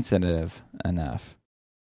wasn't sensitive enough.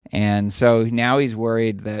 And so now he's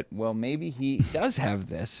worried that, well, maybe he does have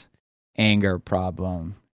this anger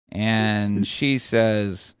problem. And she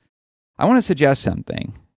says, I want to suggest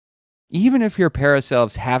something. Even if your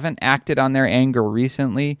Paracells haven't acted on their anger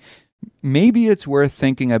recently, maybe it's worth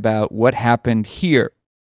thinking about what happened here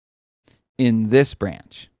in this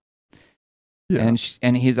branch. Yeah.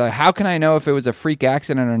 And he's like, how can I know if it was a freak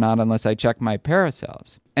accident or not unless I check my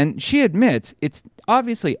Paracells? And she admits it's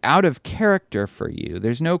obviously out of character for you.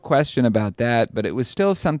 There's no question about that, but it was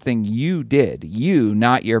still something you did. You,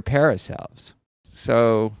 not your Paracells.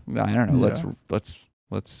 So I don't know. Yeah.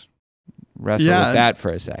 Let's wrestle with that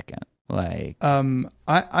for a second. Like, I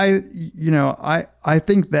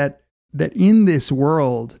think that in this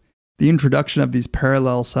world, the introduction of these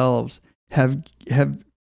parallel selves have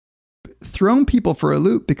thrown people for a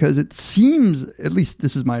loop because it seems, at least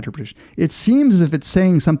this is my interpretation, it seems as if it's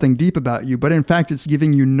saying something deep about you, but in fact, it's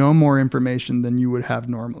giving you no more information than you would have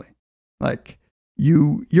normally. Like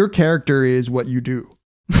your character is what you do.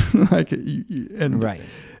 Right.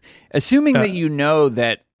 Assuming that you know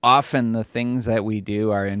that often the things that we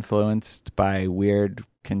do are influenced by weird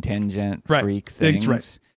contingent freak things.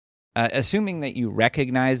 Right. Assuming that you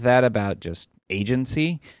recognize that about just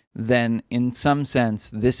agency, then in some sense,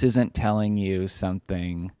 this isn't telling you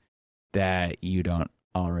something that you don't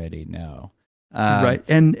already know. Right.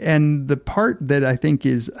 And the part that I think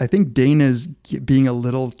Dana's being a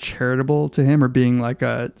little charitable to him or being like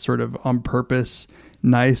a sort of on purpose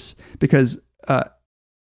nice because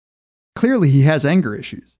clearly he has anger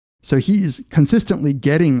issues. So he's consistently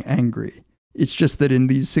getting angry. It's just that in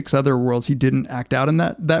these 6 other worlds, he didn't act out in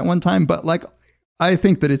that one time. But like, I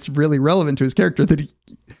think that it's really relevant to his character that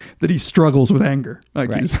he struggles with anger. Like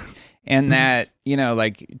right. And that,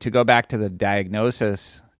 like to go back to the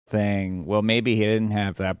diagnosis thing, well, maybe he didn't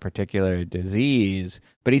have that particular disease,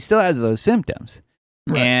 but he still has those symptoms.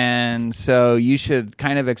 Right. And so you should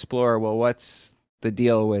kind of explore, well, what's the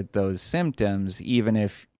deal with those symptoms, even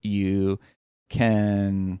if you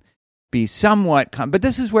can be somewhat, but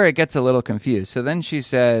this is where it gets a little confused. So then she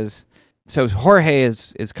says, so Jorge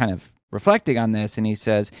is kind of reflecting on this, and he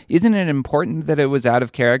says, isn't it important that it was out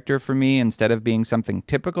of character for me instead of being something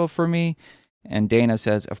typical for me? And Dana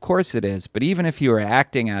says, of course it is, but even if you are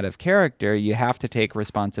acting out of character, you have to take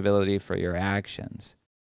responsibility for your actions.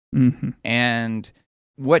 Mm-hmm. And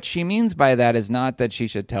what she means by that is not that she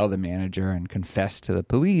should tell the manager and confess to the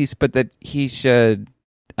police, but that he should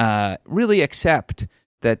really accept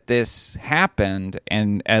that this happened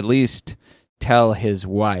and at least tell his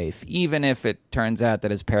wife, even if it turns out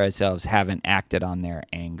that his Paracells haven't acted on their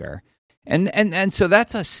anger. And so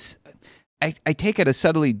that's I take it a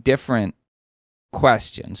subtly different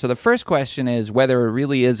question. So the first question is whether it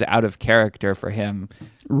really is out of character for him,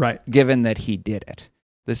 Right. given that he did it.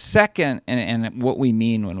 The second, and what we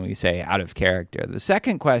mean when we say out of character, the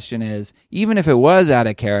second question is, even if it was out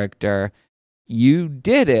of character, you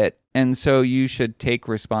did it, and so you should take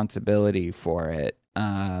responsibility for it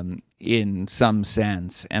in some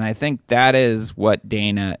sense. And I think that is what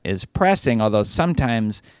Dana is pressing, although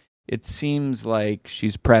sometimes it seems like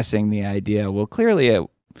she's pressing the idea, well, clearly it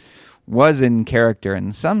was in character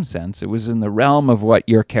in some sense. It was in the realm of what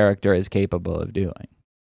your character is capable of doing.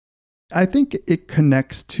 I think it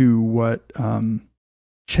connects to what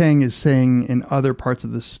Chang is saying in other parts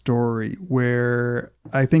of the story, where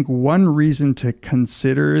I think one reason to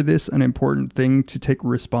consider this an important thing to take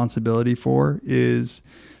responsibility for is,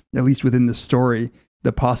 at least within the story,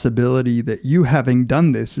 the possibility that you having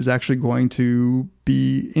done this is actually going to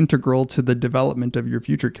be integral to the development of your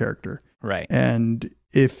future character. Right. And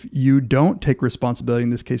if you don't take responsibility in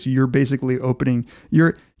this case, you're basically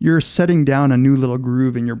you're setting down a new little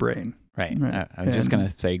groove in your brain. Right. I was just going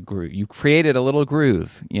to say groove. You created a little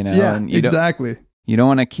groove, Yeah, and you exactly. You don't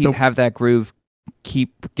want to have that groove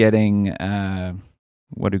keep getting,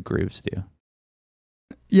 what do grooves do?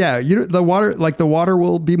 Yeah, the water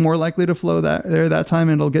will be more likely to flow that time,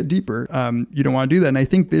 and it'll get deeper. You don't want to do that. And I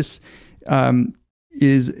think this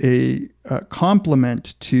is a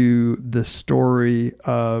complement to the story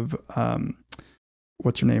of,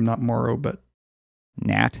 what's her name? Not Morrow, but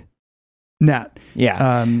Nat.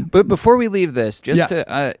 Yeah. But before we leave this, just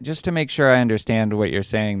to make sure I understand what you're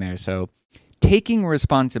saying there. So taking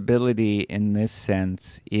responsibility in this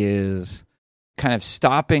sense is kind of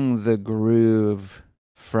stopping the groove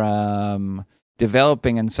from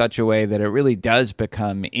developing in such a way that it really does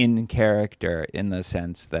become in character in the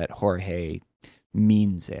sense that Jorge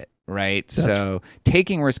means it, right? So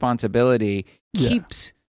taking responsibility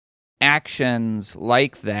keeps actions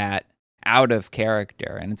like that out of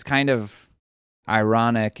character. And it's kind of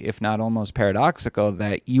ironic, if not almost paradoxical,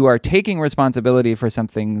 that you are taking responsibility for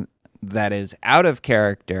something that is out of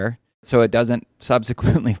character so it doesn't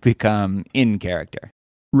subsequently become in character.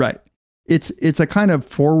 Right. It's a kind of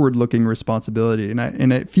forward-looking responsibility,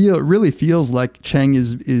 and it really feels like Chang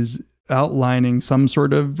is outlining some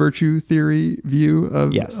sort of virtue theory view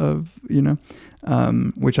of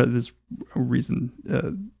which is a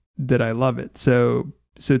reason that I love it. So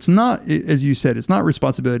it's not, as you said, it's not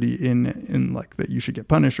responsibility in like that you should get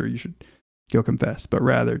punished or you should go confess, but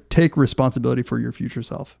rather take responsibility for your future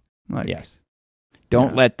self.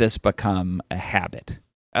 Don't let this become a habit.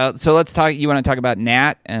 So let's talk. You want to talk about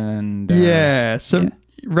Nat and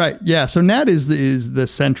right. Yeah. So Nat is the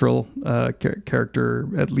central character.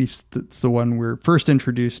 At least it's the one we're first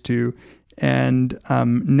introduced to, and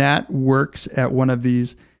Nat works at one of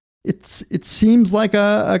these. It seems like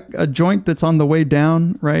a joint that's on the way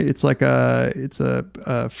down, right? It's like it's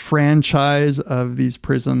a franchise of these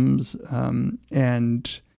prisms,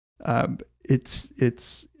 and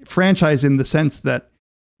it's franchise in the sense that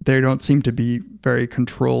they don't seem to be very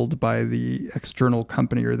controlled by the external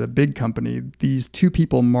company or the big company. These two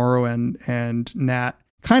people, Morrow and Nat,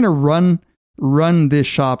 kind of run this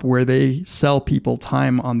shop where they sell people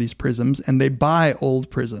time on these prisms, and they buy old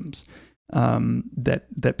prisms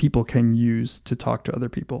that people can use to talk to other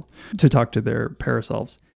people, to talk to their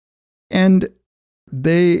Paracells. And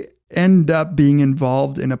they end up being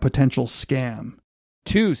involved in a potential scam.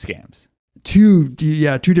 Two scams. Two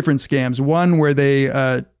different scams. One where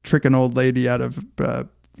they trick an old lady out of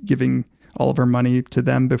giving all of her money to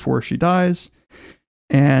them before she dies.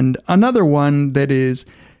 And another one that is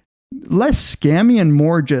less scammy and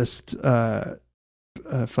more just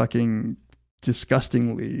fucking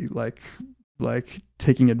disgustingly like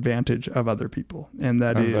taking advantage of other people. And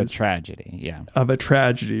that is a tragedy. Yeah. Of a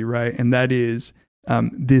tragedy, right? And that is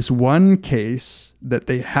this one case that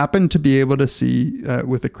they happen to be able to see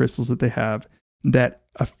with the crystals that they have, that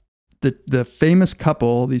the famous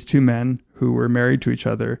couple, these two men who were married to each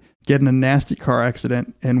other get in a nasty car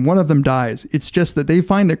accident and one of them dies. It's just that they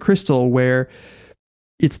find a crystal where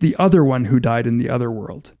it's the other one who died in the other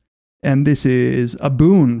world. And this is a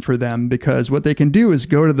boon for them because what they can do is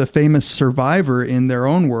go to the famous survivor in their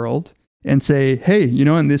own world and say, hey,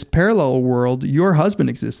 in this parallel world, your husband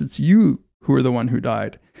exists. It's you who are the one who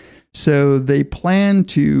died. So they plan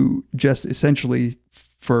to just essentially,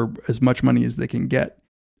 for as much money as they can get,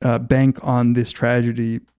 bank on this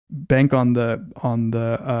tragedy, bank on the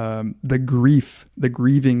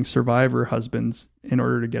grieving survivor husbands in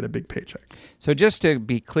order to get a big paycheck. So just to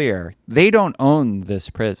be clear, they don't own this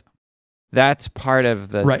prison. That's part of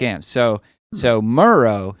the scam. So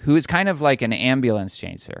Murrow, who is kind of like an ambulance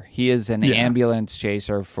chaser, he is an ambulance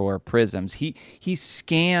chaser for prisms. He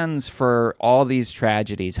scans for all these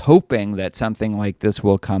tragedies, hoping that something like this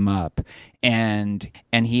will come up. And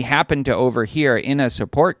he happened to overhear in a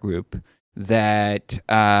support group that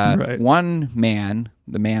one man,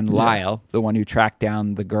 the man Lyle, the one who tracked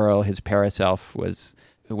down the girl his paraself was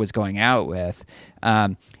going out with,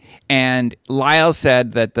 and Lyle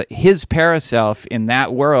said that his paraself in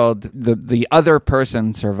that world, the other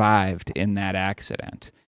person survived in that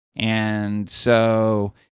accident. And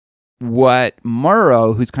so what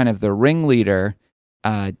Murrow, who's kind of the ringleader,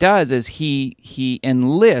 does is he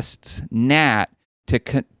enlists Nat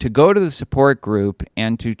to go to the support group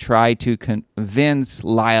and to try to convince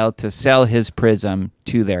Lyle to sell his prism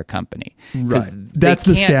to their company. Right. That's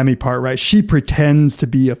the scammy part, right? She pretends to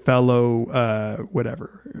be a fellow,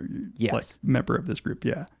 like member of this group.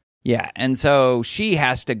 Yeah. Yeah. And so she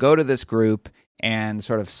has to go to this group and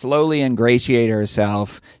sort of slowly ingratiate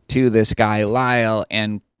herself to this guy, Lyle,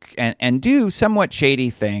 and do somewhat shady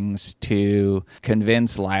things to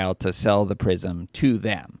convince Lyle to sell the prism to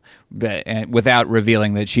them, but without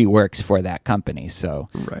revealing that she works for that company. So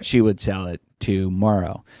she would sell it to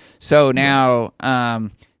Murrow. So now,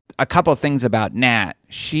 a couple things about Nat.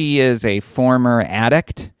 She is a former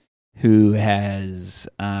addict who is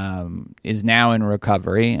now in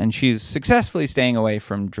recovery, and she's successfully staying away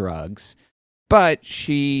from drugs, but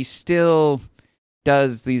she still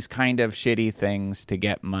does these kind of shitty things to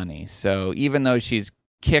get money. So even though she's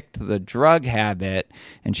kicked the drug habit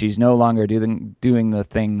and she's no longer doing the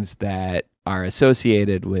things that are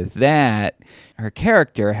associated with that, her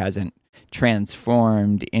character hasn't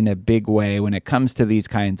transformed in a big way when it comes to these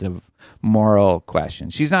kinds of moral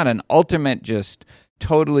questions. She's not an ultimate, just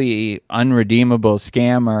totally unredeemable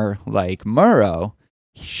scammer like Murrow.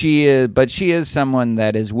 She is someone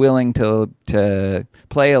that is willing to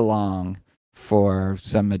play along for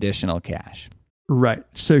some additional cash. Right.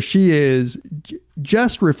 So she is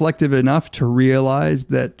just reflective enough to realize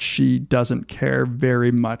that she doesn't care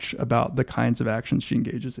very much about the kinds of actions she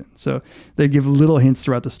engages in. So they give little hints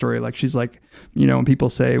throughout the story. Like she's like, when people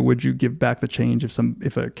say, would you give back the change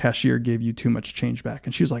if a cashier gave you too much change back?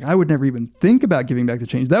 And she was like, I would never even think about giving back the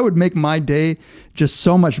change. That would make my day just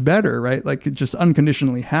so much better, right? Like just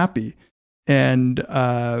unconditionally happy. And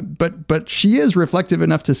but she is reflective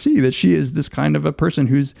enough to see that she is this kind of a person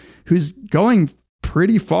who's going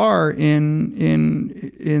pretty far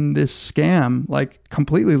in this scam, like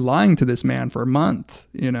completely lying to this man for a month,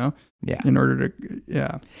 in order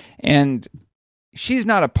to and she's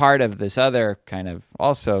not a part of this other kind of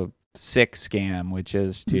also sick scam, which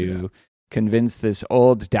is to convince this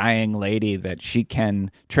old dying lady that she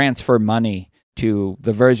can transfer money to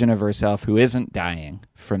the version of herself who isn't dying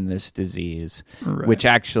from this disease, which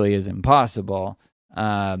actually is impossible.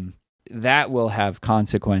 That will have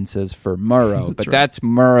consequences for Murrow, but that's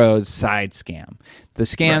Murrow's side scam. The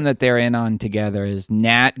scam that they're in on together is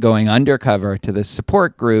Nat going undercover to the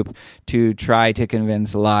support group to try to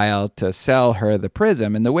convince Lyle to sell her the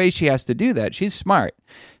prism. And the way she has to do that, she's smart.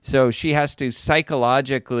 So she has to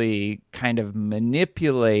psychologically kind of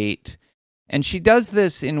manipulate. And she does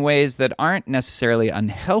this in ways that aren't necessarily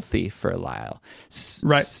unhealthy for Lyle.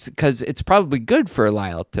 Right. Because it's probably good for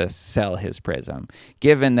Lyle to sell his prism,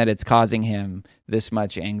 given that it's causing him this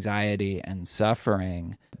much anxiety and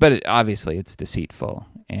suffering. But obviously it's deceitful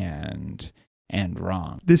and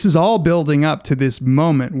wrong. This is all building up to this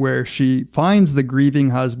moment where she finds the grieving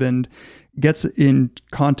husband, gets in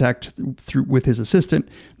contact with his assistant.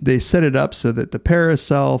 They set it up so that the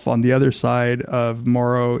paraself on the other side of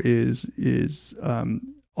Murrow is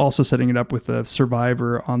also setting it up with a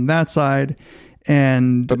survivor on that side.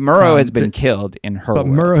 But Murrow has been killed in her world.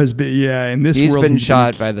 Murrow has been, in this world. He's been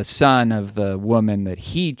shot by the son of the woman that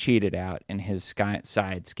he cheated out in his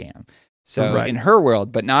side scam. So in her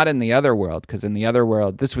world, but not in the other world, because in the other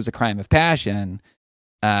world, this was a crime of passion.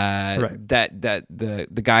 That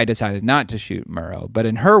the guy decided not to shoot Murrow, but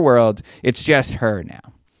in her world, it's just her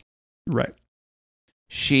now. Right.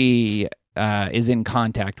 she is in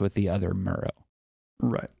contact with the other Murrow.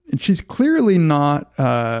 Right. And she's clearly not,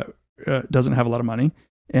 doesn't have a lot of money.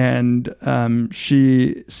 And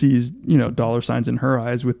she sees, dollar signs in her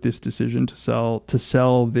eyes with this decision to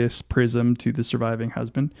sell this prism to the surviving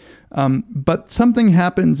husband. But something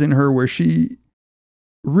happens in her where she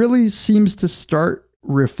really seems to start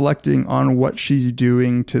reflecting on what she's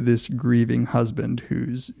doing to this grieving husband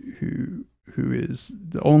who is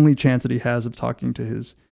the only chance that he has of talking to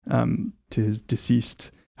his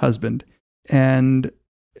deceased husband. And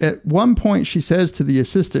at one point she says to the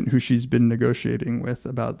assistant who she's been negotiating with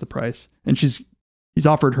about the price, and he's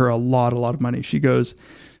offered her a lot of money. She goes,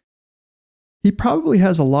 he probably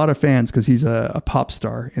has a lot of fans because he's a pop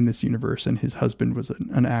star in this universe and his husband was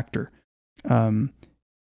an actor.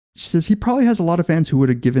 She says he probably has a lot of fans who would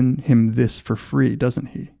have given him this for free, doesn't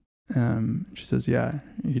he? She says, yeah,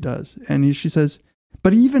 he does. And she says,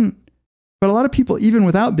 but a lot of people, even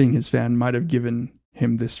without being his fan, might have given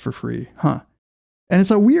him this for free, huh? And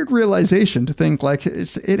it's a weird realization to think like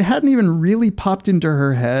it hadn't even really popped into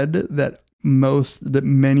her head that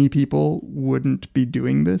many people wouldn't be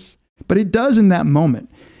doing this, but it does in that moment.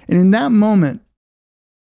 And in that moment,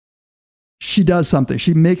 she does something.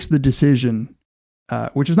 She makes the decision,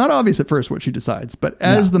 which is not obvious at first what she decides, but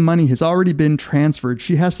as the money has already been transferred,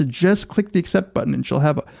 she has to just click the accept button and she'll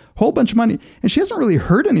have a whole bunch of money. And she hasn't really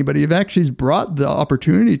hurt anybody. In fact, she's brought the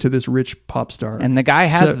opportunity to this rich pop star. And the guy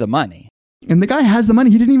has the money. And the guy has the money.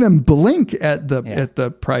 He didn't even blink at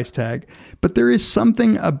the price tag. But there is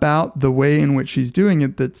something about the way in which she's doing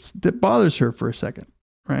it that bothers her for a second,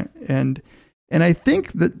 right? And I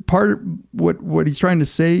think that part of what he's trying to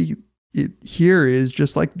say here is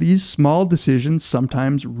just like these small decisions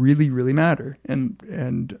sometimes really, really matter.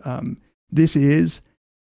 And this is,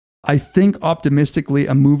 I think, optimistically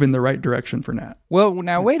a move in the right direction for Nat. Well,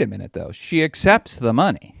 now wait a minute though. She accepts the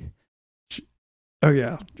money. Oh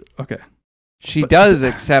yeah. Okay. She does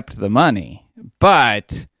accept the money,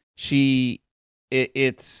 but we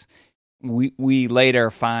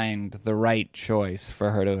later find the right choice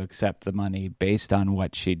for her to accept the money based on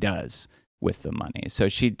what she does with the money. So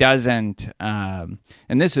she doesn't, and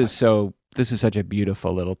this is such a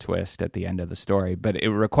beautiful little twist at the end of the story, but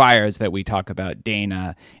it requires that we talk about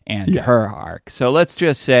Dana and her arc. So let's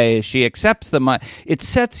just say she accepts the money. It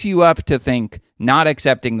sets you up to think not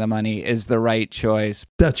accepting the money is the right choice.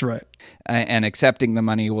 That's right. And accepting the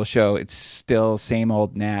money will show it's still same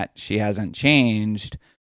old Nat. She hasn't changed.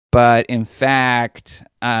 But in fact,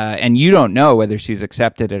 and you don't know whether she's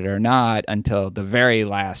accepted it or not until the very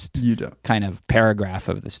last kind of paragraph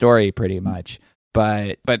of the story, pretty much.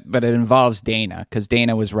 But it involves Dana because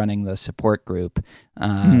Dana was running the support group,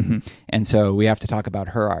 and so we have to talk about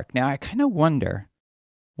her arc. Now I kind of wonder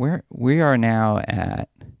where we are now at.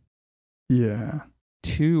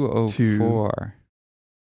 2:04.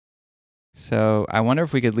 So I wonder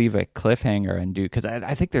if we could leave a cliffhanger and do, because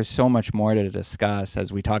I think there's so much more to discuss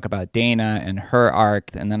as we talk about Dana and her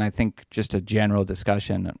arc, and then I think just a general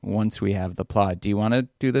discussion once we have the plot. Do you want to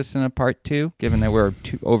do this in a part 2, given that we're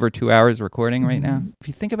over 2 hours recording right now? If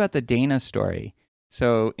you think about the Dana story,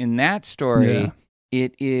 so in that story,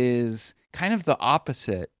 it is kind of the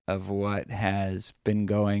opposite of what has been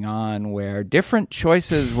going on, where different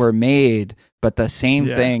choices were made, but the same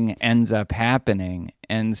thing ends up happening.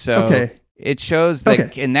 And so it shows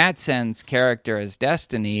that in that sense, character is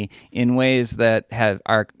destiny in ways that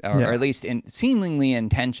are at least seemingly in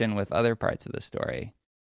tension with other parts of the story.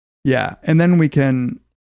 Yeah. And then we can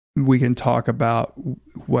talk about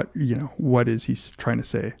what is he trying to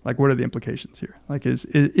say? Like, what are the implications here? Like, is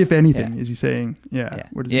if anything, is he saying,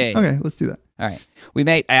 what is he? Okay, let's do that. All right. We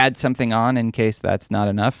may add something on in case that's not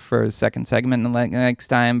enough for a second segment next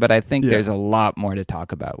time, but I think there's a lot more to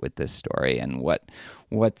talk about with this story and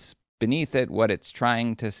what's beneath it, what it's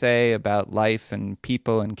trying to say about life and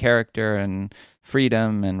people and character and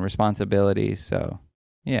freedom and responsibility. So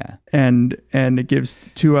yeah. And it gives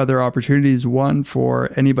 2 other opportunities. One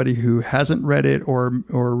for anybody who hasn't read it or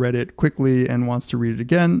read it quickly and wants to read it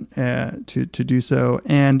again to do so.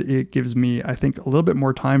 And it gives me, I think, a little bit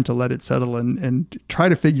more time to let it settle and try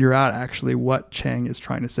to figure out actually what Chang is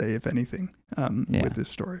trying to say, if anything, with this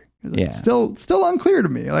story. It's still unclear to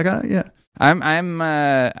me. Like, I'm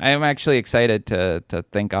actually excited to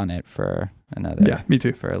think on it for another. Me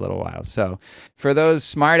too. For a little while. So for those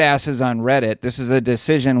smartasses on Reddit, this is a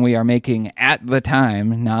decision we are making at the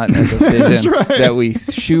time, not a decision that we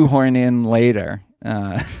shoehorn in later.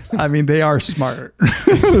 I mean, they are smart.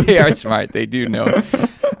 They are smart. They do know.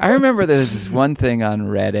 I remember there was this one thing on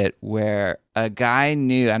Reddit where a guy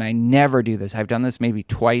knew, and I never do this. I've done this maybe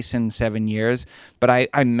twice in 7 years, but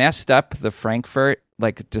I messed up the Frankfurt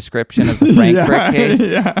description of the Frankfurt case,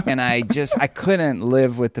 and I couldn't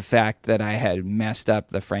live with the fact that I had messed up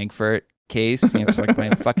the Frankfurt case. It's like my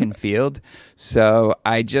fucking field. So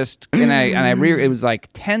I just it was like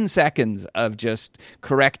 10 seconds of just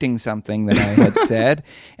correcting something that I had said,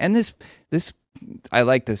 and this. I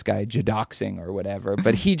like this guy, Jadoxing or whatever,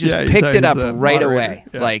 but he just picked it up right away.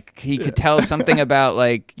 Yeah. Like he could tell something about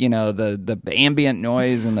the ambient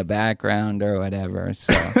noise in the background or whatever.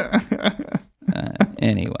 So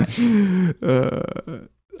anyway.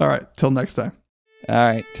 All right. Till next time. All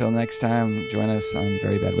right. Till next time. Join us on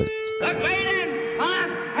Very Bad Wizards. The Great Boss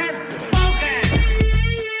has spoken.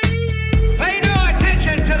 Pay no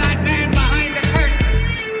attention to that man behind the curtain.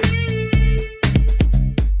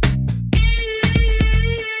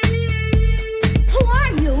 Who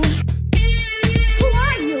are you? Who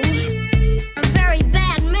are you? A very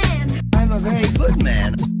bad man. I'm a very good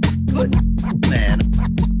man. Good man.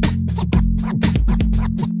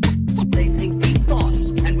 They think deep thoughts,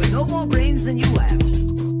 and with no more brains than you have.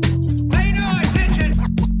 Pay no attention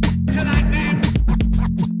to that man.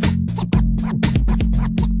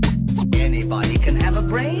 Anybody can have a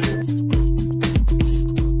brain.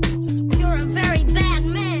 You're a very bad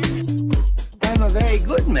man. I'm a very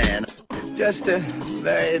good man. Just a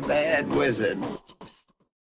very bad wizard.